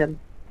चल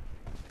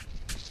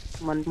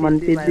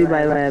मनप्रीत भी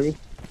बाय बाय। अभी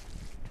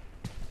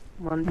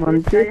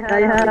मनप्रीत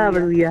आया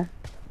बस गया।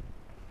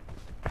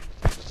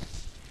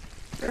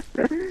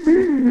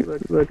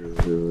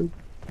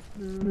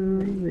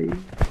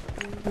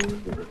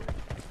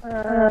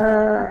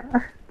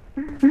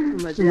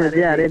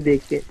 मजे आ रहे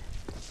देख के।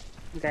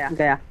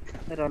 गया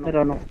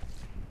रोनो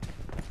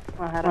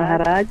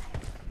महाराज।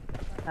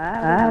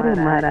 अरे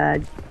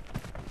महाराज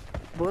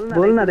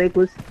बोलना रे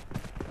कुछ।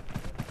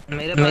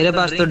 मेरे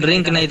पास तो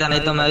ड्रिंक नहीं था,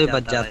 नहीं तो मैं भी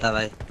बच जाता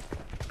भाई।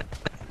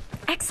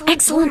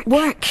 Excellent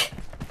work.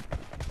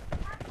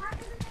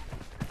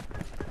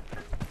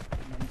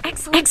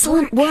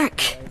 Excellent work.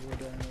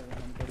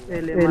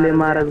 ले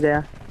महाराज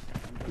गया।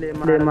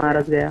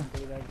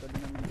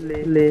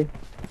 ले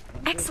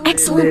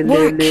Excellent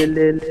work. ले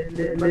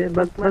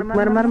बक मर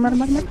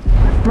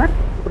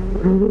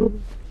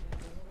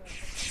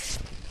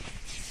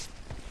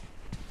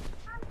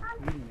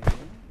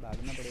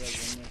भागना पड़ेगा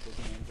जोन में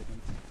 49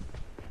 सेकंड।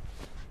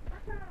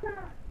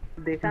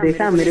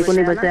 देखा मेरे को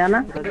नहीं बचाया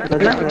ना।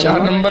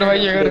 4 नंबर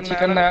भाई, अगर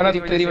चिकन आया ना तो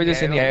तेरी वजह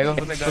से नहीं आएगा।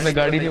 तूने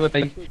गाड़ी नहीं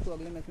बताई। उसको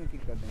अगले मैच में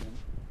किक कर देंगे।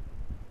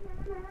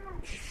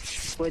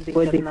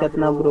 कोई दिक्कत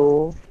ना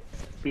ब्रो।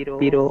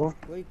 पीरो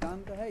कोई काम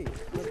का है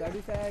वो गाड़ी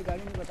से आया,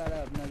 गाड़ी नहीं बता रहा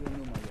है अपना जो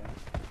मर गया।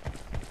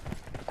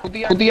 खुद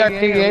ही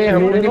आके गए,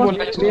 हमको नहीं बोल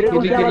रहे।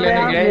 खुद ही किल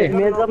लेने गए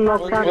मैं जब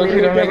नुकसान और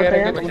फिर हमें कह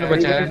रहे कि तूने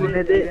बचाया।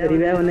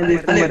 रिवाइव होने दे,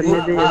 मरने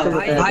दे ये सब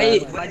बताया। भाई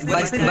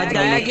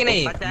बचाया कि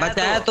नहीं?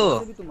 बचाया तो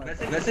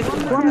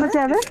कौन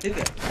बचा है?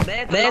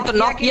 नहीं तो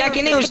नॉक किया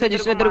कि नहीं उसने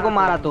जिसने तेरे को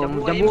मारा? तो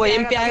जब वो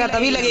एम पे आएगा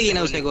तभी लगेगी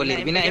ना उसे गोली।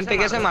 बिना एम पे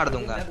कैसे मार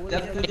दूंगा?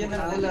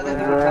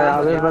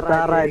 अबे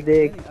बता रहा है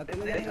देख।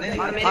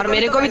 और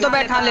मेरे को भी तो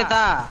बैठा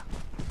लेता।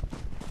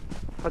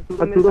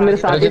 तू तो मेरे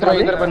साथ ही था।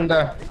 इधर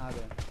बंदा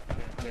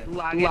तू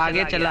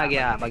आगे चला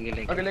गया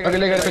अगले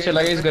घर पे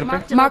चला गया। इस घर पे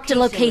Marked a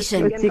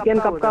location. चिकन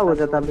कब का हो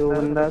जाता है वो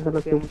बंदा साला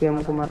क्योंकि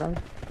हमको मारा।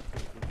 क्या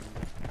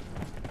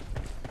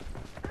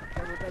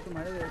होता है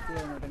तुम्हारे जैसे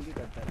नौटंकी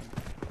करता है।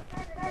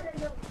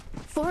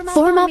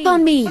 Form up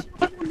on me.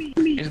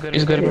 इस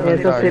घर पे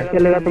ऐसा सेफ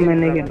खेलेगा तो मैं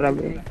नहीं खेल रहा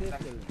बे।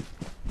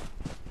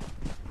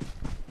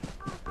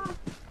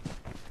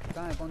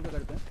 कहाँ है? कौन सा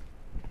करते हैं?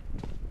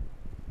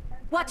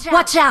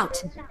 Watch out.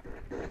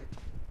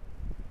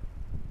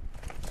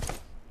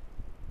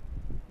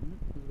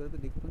 उस घर पे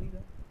दिख तो नहीं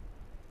रहा।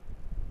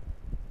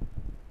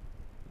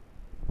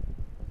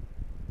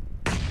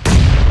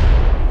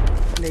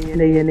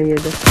 नहीं है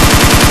इधर।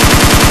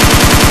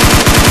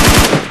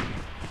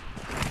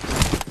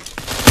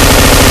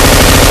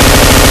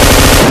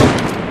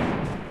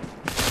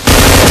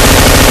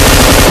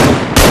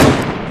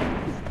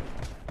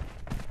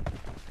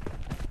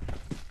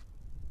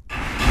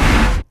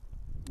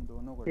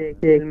 दोनों को एक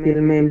किल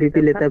में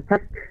एमवीपी लेता है।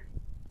 फक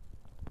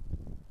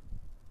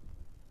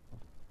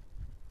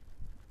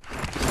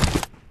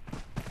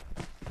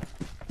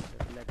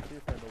रिफ्लेक्सिव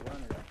है होगा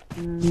मेरा।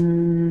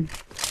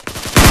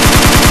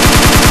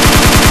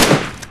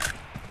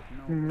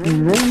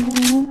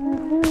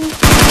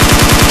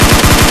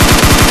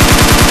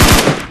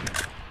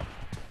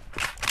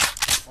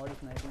 और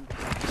स्नाइपिंग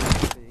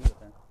से यही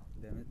होता है,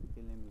 डैमेज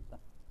किल नहीं मिलता।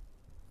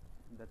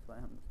 दैट्स व्हाई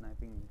हम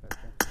स्नाइपिंग नहीं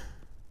करते।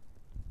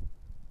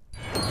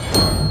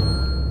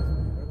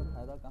 स्नाइपर का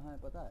फायदा कहाँ है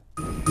पता है?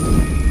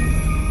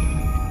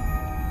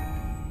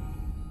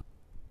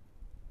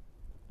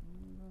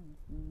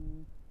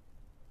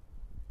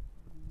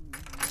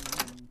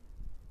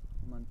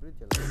 मनप्रीत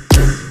चल रहा है।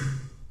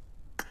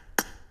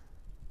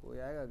 कोई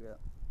आएगा क्या?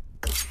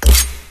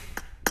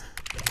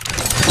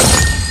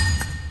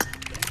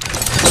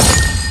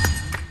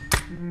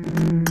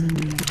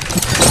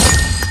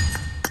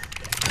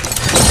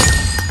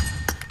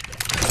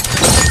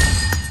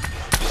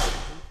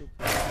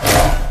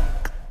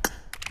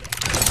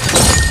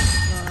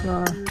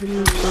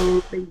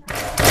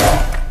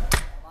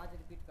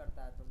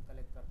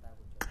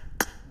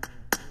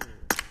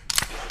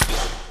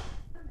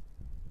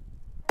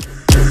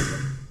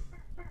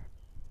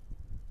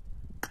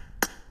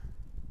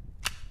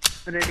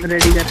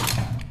 रेडी कर।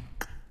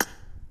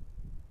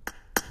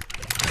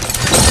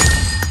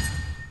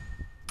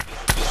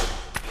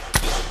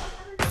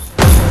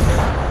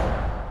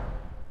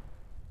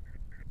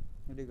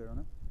 रेडी करो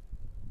ना।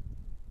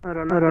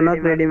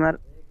 रौनक रेडी मार।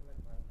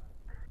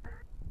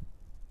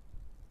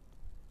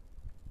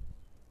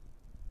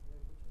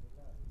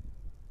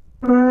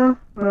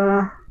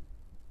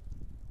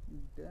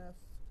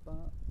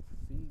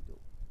 डेस्पासीटो।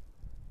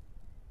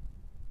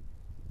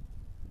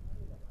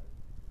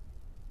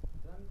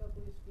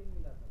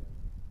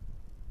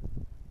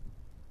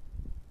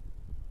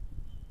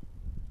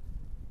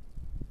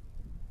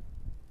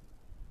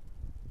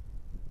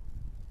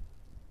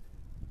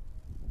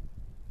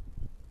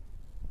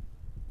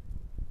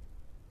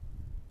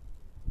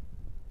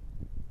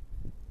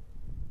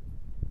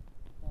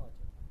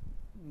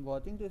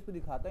 वॉचिंग तो इस पे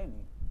दिखाता ही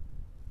नहीं,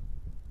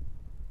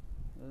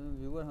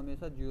 व्यूअर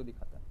हमेशा जियो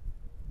दिखाता है।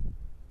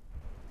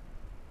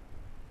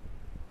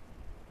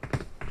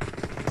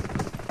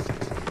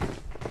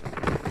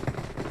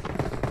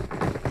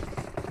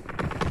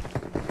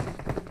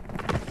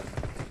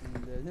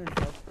 Legend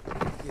of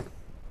Kiss,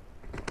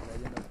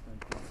 Legend of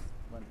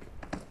 21।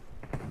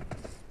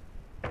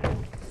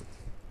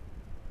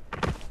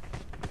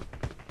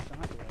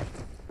 कहाँ पे है?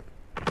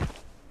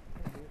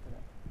 देख रहा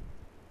है।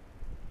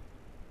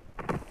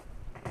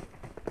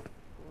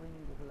 कोई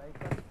नहीं देख, लाइक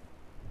कर।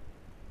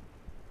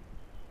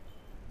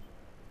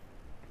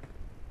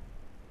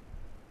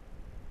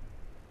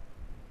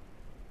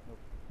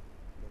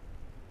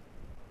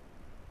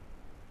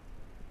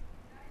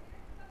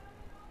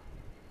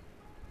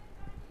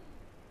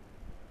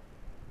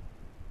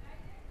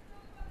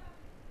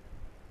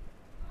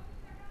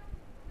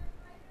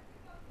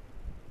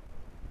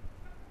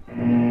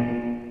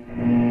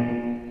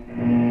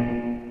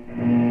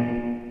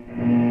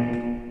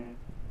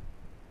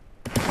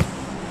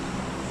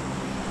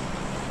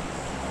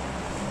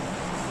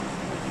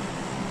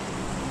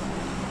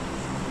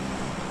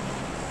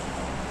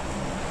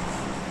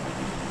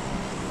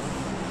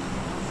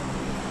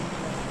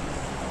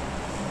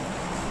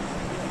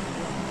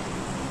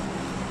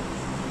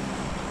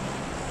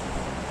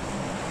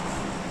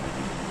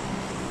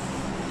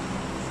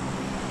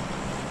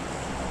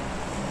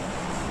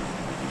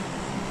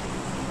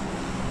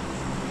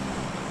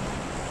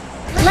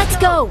 Let's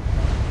go!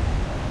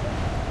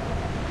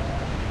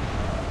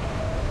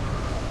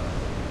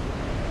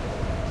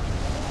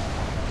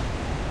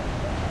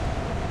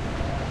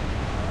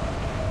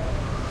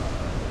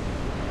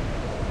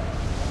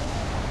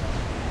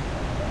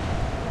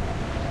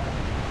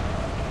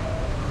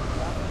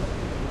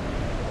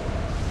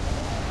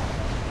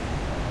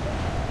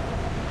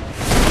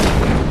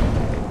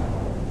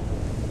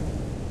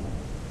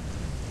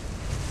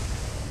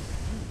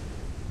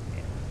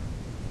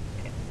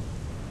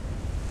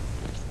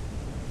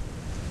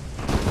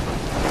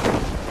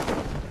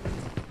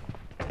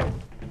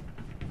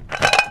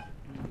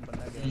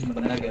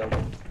 बंदा गया वो।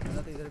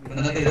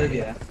 बंदा तो इधर भी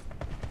है।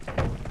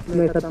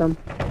 मैं खत्म।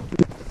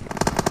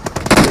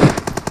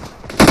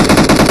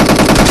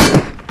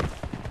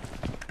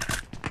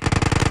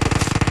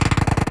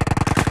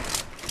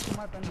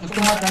 उसको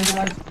मार टाइम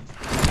मार।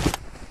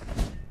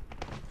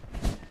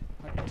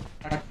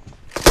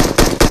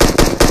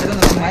 चलो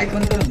ना माइक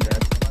बंद करो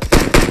यार,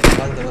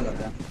 आवाज डबल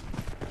आता है।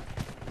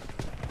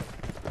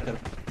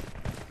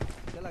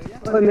 चला गया।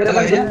 ओए मेरा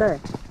पास बंदा है,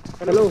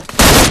 चलो।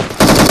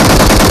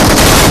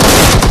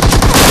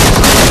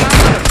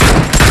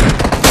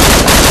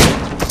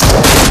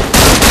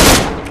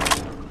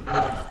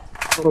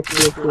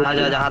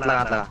 आजा हाथ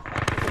लगा।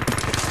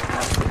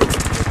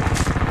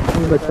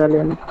 बचा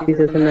लिया,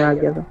 पीछे से मैं आ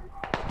गया था।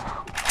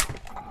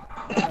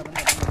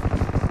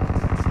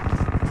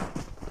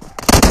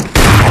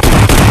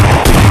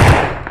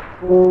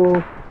 ओ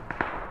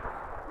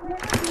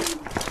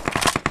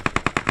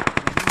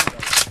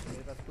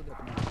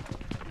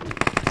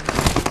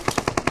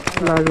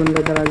लास्ट बंदा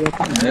इधर आ गया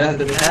था।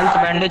 हेल्थ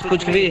बैंडेज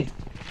कुछ भी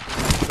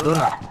दो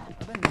ना।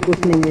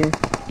 कुछ नहीं है।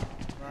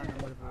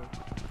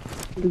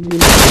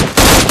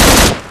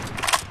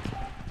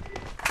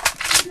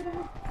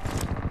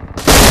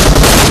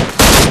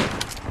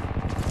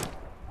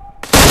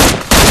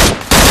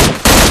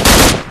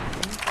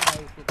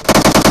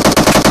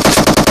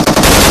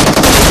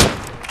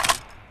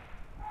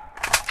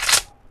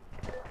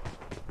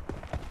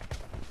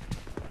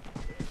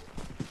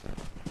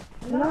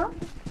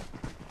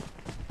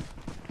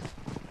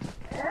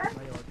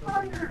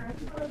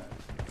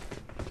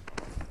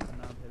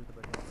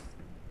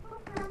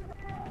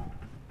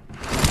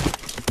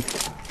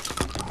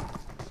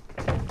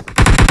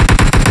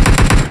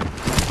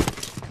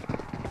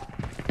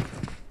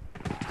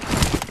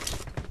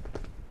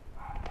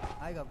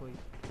 आएगा कोई।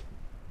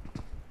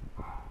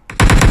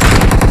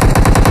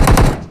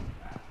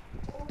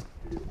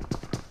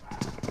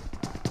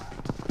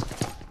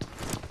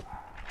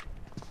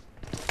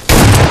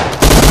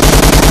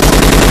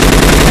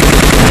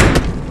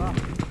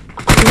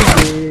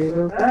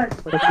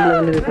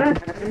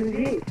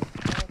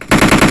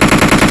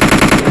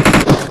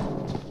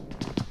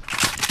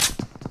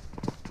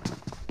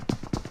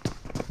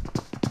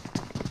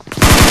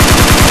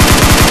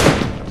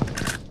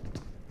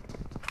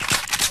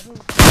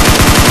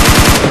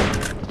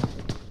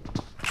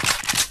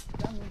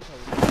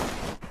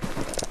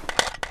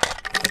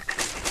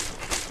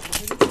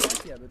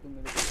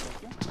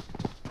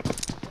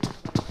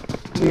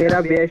 मेरा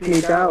बेस्ट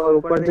नहीं था और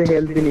ऊपर से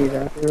हेल्थ भी नहीं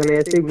था, तो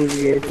ऐसे ही घुस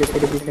गए, ऐसे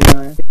तेरे पीछे ना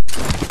आए।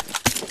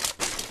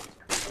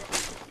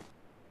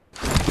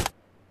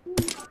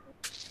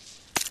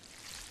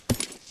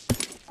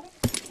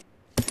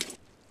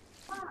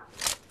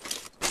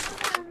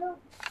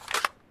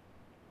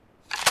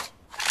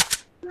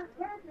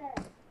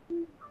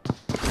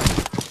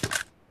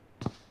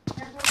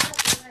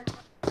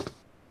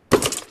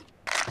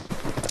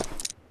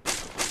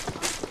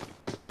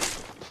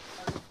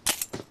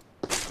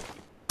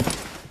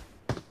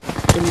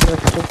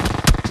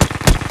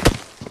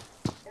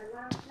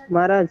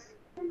 महाराज,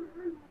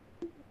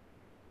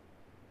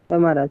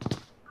 महाराज,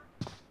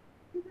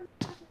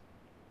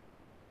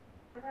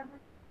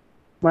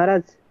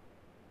 महाराज,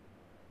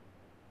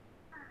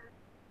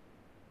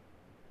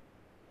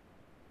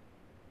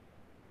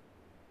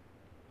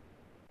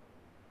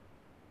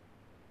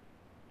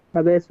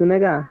 अबे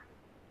सुनेगा?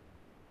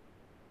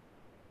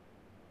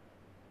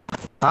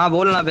 हाँ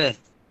बोल ना बे।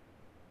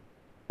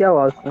 क्या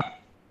हुआ उसको?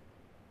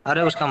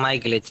 अरे उसका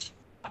माइक ग्लिच।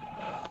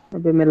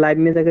 अबे मैं लाइव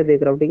में जाकर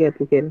देख रहा हूँ, ठीक है,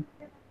 तू खेल।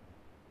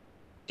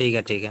 ठीक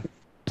है ठीक है।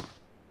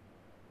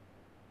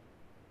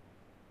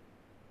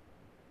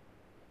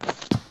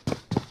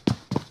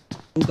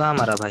 तू कहाँ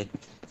मरा भाई?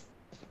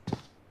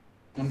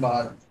 हम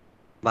बाहर।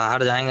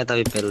 बाहर जाएंगे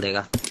तभी पेल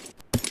देगा।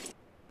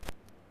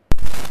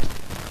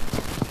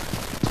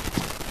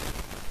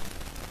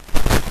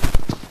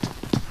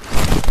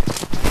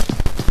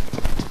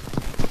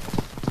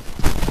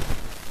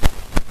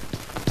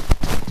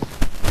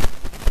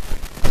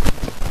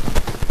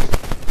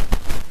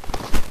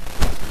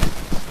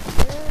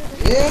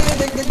 ए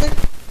देख देख देख।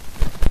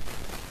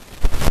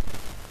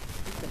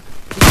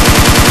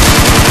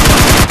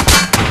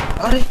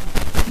 अरे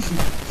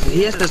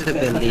ये से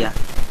पेल दिया।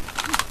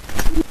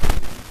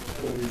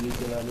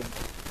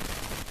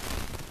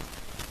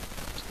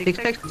 सिक्स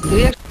एक्स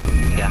 3x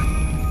क्या?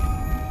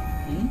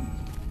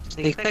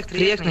 6x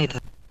 3x नहीं था।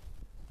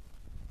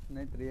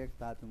 नहीं 3x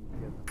था, तुम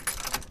किया था।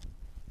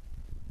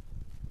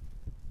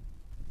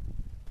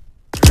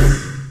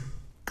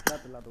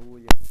 ला तो वो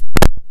ये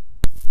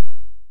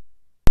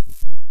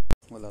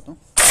बोला तो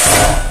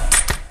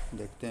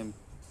देखते हैं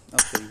अब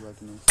सही बात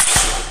नहीं।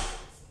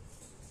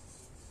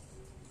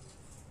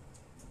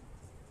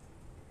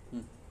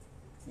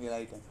 ये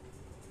राइट है।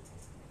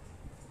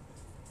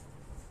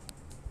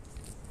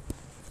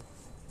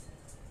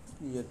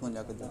 ईयरफोन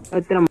जाकर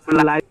दे।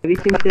 तेरा लाइव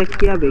स्ट्रीम चेक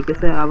किया बे,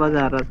 कैसे आवाज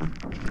आ रहा था?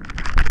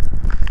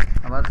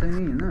 आवाज सही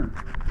नहीं है ना,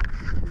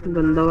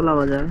 गंदा वाला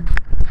आवाज आ रहा है।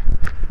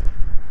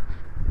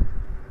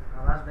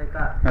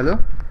 हेलो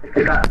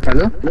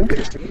हेलो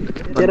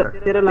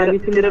तेरा लाइव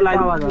स्ट्रीम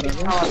आवाज आ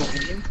रहा है।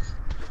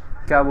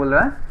 क्या बोल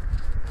रहा है?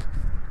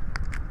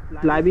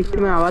 लाइव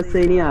स्ट्रीम में आवाज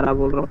सही नहीं आ रहा,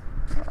 बोल रहा हूँ।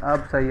 अब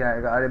सही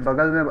आएगा। अरे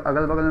बगल में,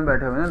 अगल बगल में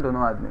बैठे हुए हैं ना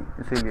दोनों आदमी,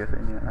 इसीलिए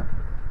सही नहीं आ रहा।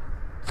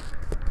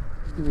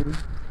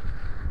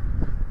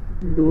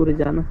 दूर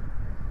जाना।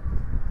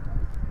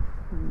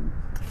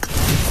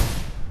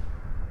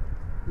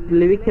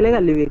 लिविक खेलेगा?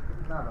 लिविक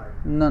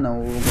ना ना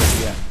वो कर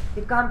दिया।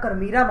 एक काम कर,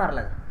 मीरा मार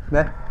लगा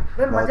बे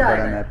बे, बहुत मजा बड़ा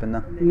आएगा। मैप है ना।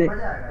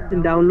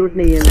 डाउनलोड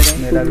नहीं है मेरा,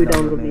 मेरा कुछ भी भी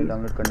डाउनलोड नहीं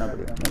डाउनलोड करना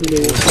पड़ेगा।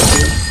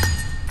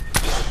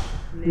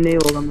 नहीं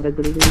होगा मेरा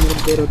जल्दी,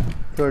 मेरा देर होता।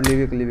 छोड़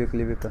लिविक लिविक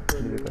लिविक का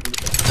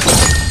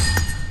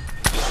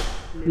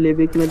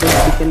लिविक में तो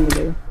चिकन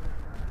मिलेगा।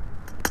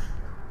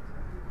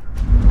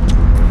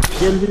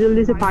 जल्दी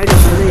जल्दी से फाइट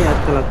होता है,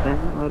 अच्छा लगता है।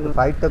 और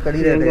फाइट तो कर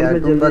ही रहे थे यार,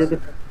 तुम बस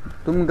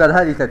तुम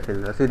गधा जैसा खेल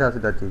रहे, सीधा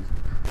सीधा चीज।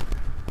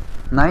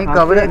 ना ही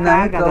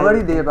कवर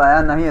ही दे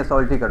पाया, ना ही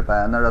असॉल्ट ही कर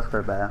पाया, ना रश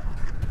कर पाया।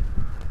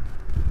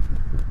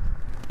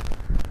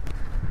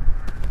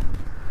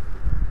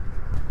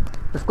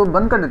 इसको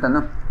बंद कर देता ना,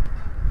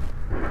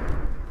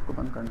 इसको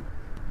बंद करना।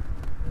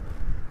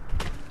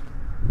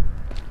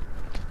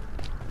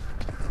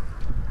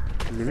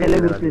 पहले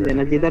घुसने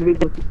देना जिधर भी।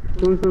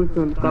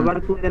 सुन कवर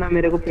तू देना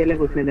मेरे को, पहले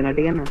घुसने देना,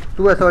 ठीक है ना?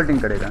 तू असॉल्टिंग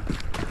करेगा?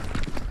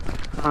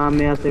 हाँ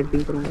मैं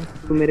असॉल्टिंग करूंगा,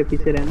 तू मेरे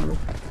पीछे रहना बस।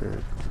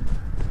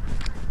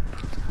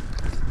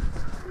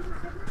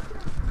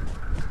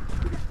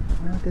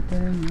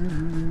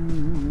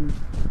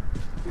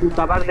 तू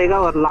कवर देगा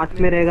और लास्ट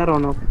में रहेगा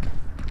रौनक,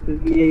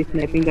 क्योंकि ये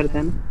स्नैपिंग करता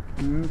है ना,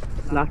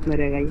 लास्ट में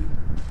रहेगा ये।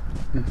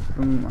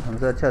 तुम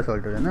हमसे अच्छा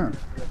असॉल्टर है ना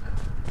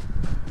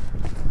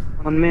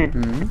उनमें।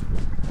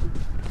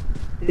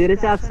 तेरे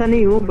से अच्छा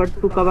नहीं हूँ, बट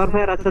तू कवर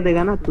फायर अच्छा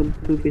देगा ना। तू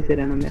पीछे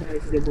रहना मेरा,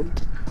 इसलिए बोल।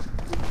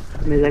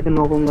 मैं जाके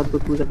नॉकूंगा तो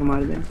तू जाके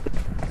मार देना।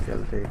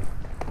 चल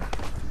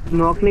ठीक।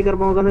 नॉक नहीं कर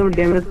पाऊंगा तो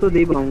डैमेज तो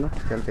दे पाऊंगा।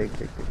 चल ठीक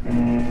ठीक ठीक।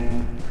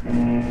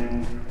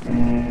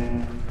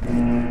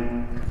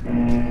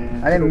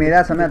 अरे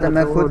मेरा समय था,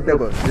 मैं खुद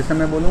देखो जिस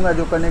समय बोलूंगा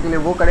जो करने के लिए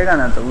वो करेगा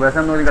ना, तो वैसा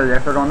हम लोग निकल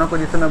जाएगा। तो रौनक को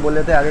जिस समय बोल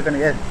लेते आगे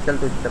करने, चल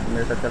तू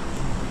मेरे साथ चल।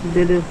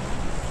 दे दे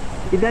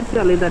इधर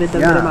चल, इधर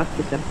मेरे पास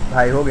पे चल।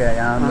 भाई हो गया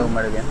यहाँ, हम लोग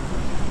मर गए।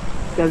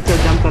 चल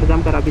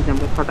जंप कर अभी जंप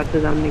कर, फटक से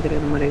जंप नहीं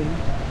करेगा तो मरेगा।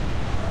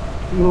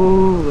 ओ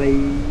भाई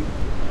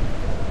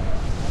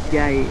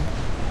क्या है?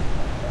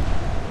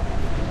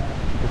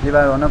 पिछली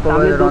बार रौनक को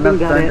रोड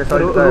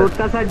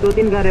का साइड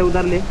 2-3 घर है,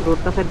 उधर ले।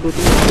 रोड का साइड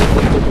 2-3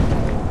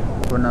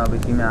 घर। छोड़ना, अब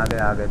इसी में आ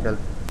गए चल।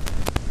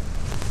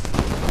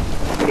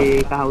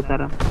 ये कहाँ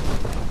उतारा?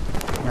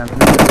 यहाँ पे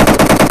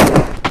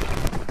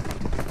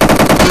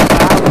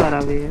कहाँ उतारा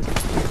भैया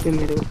इससे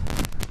मेरे को?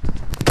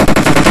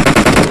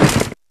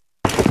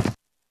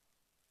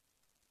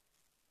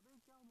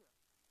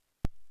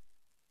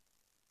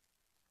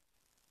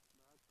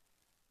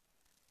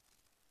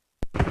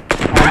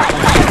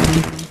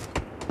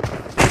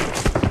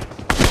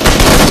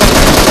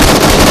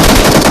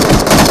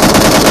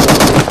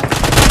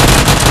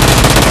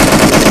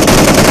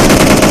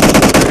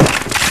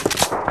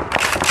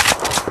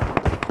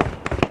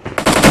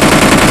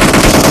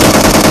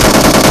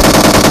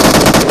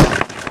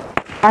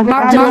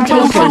 Marked a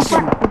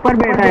location. ऊपर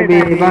बैठा है बे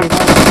बस।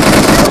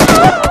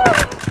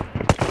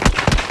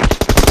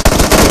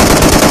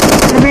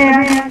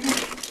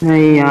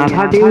 नहीं यार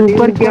हाथी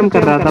ऊपर कैम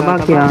कर रहा था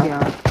बाकी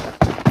यार।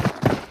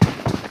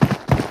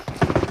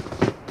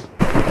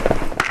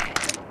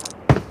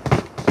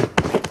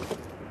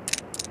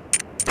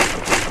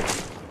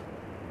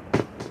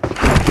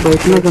 तो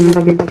इतना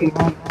गंदा भी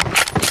किया।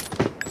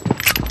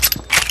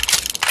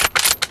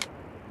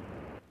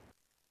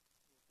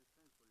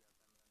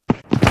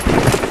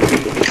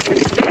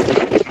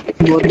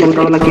 बहुत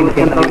गंदा वाला किल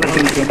किया।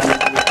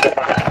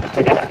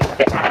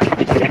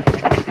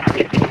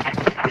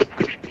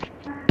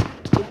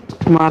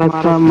 महाराज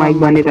का माइक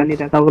बनी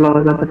रहता बोला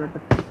होगा।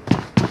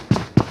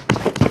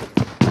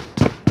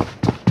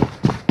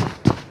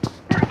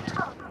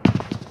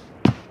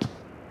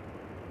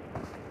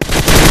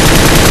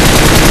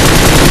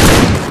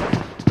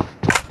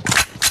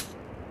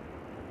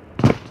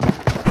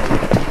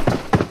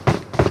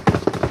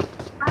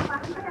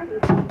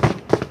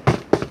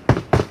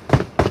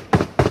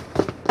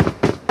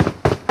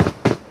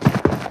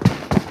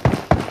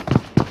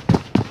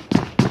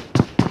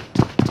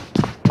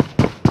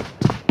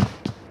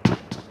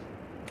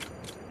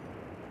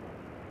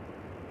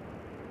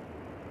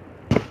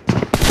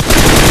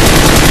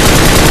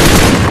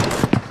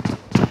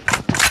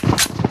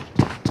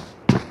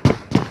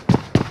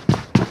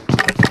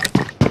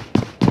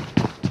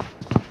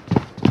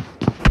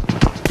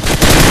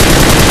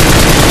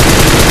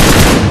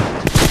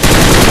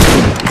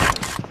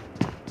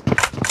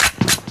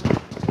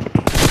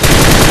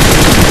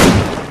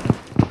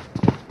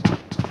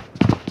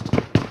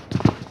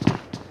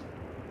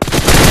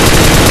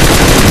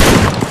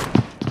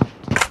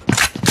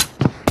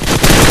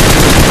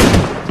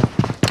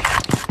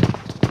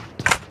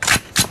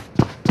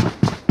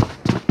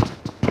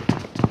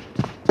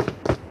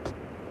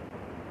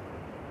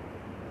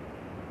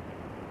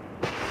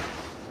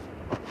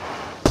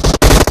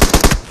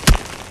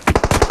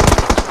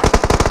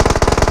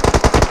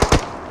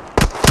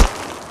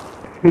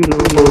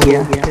 हो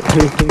गया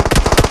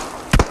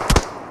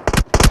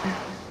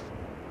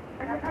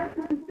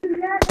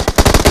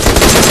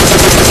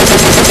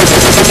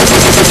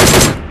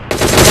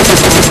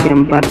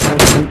कैंपर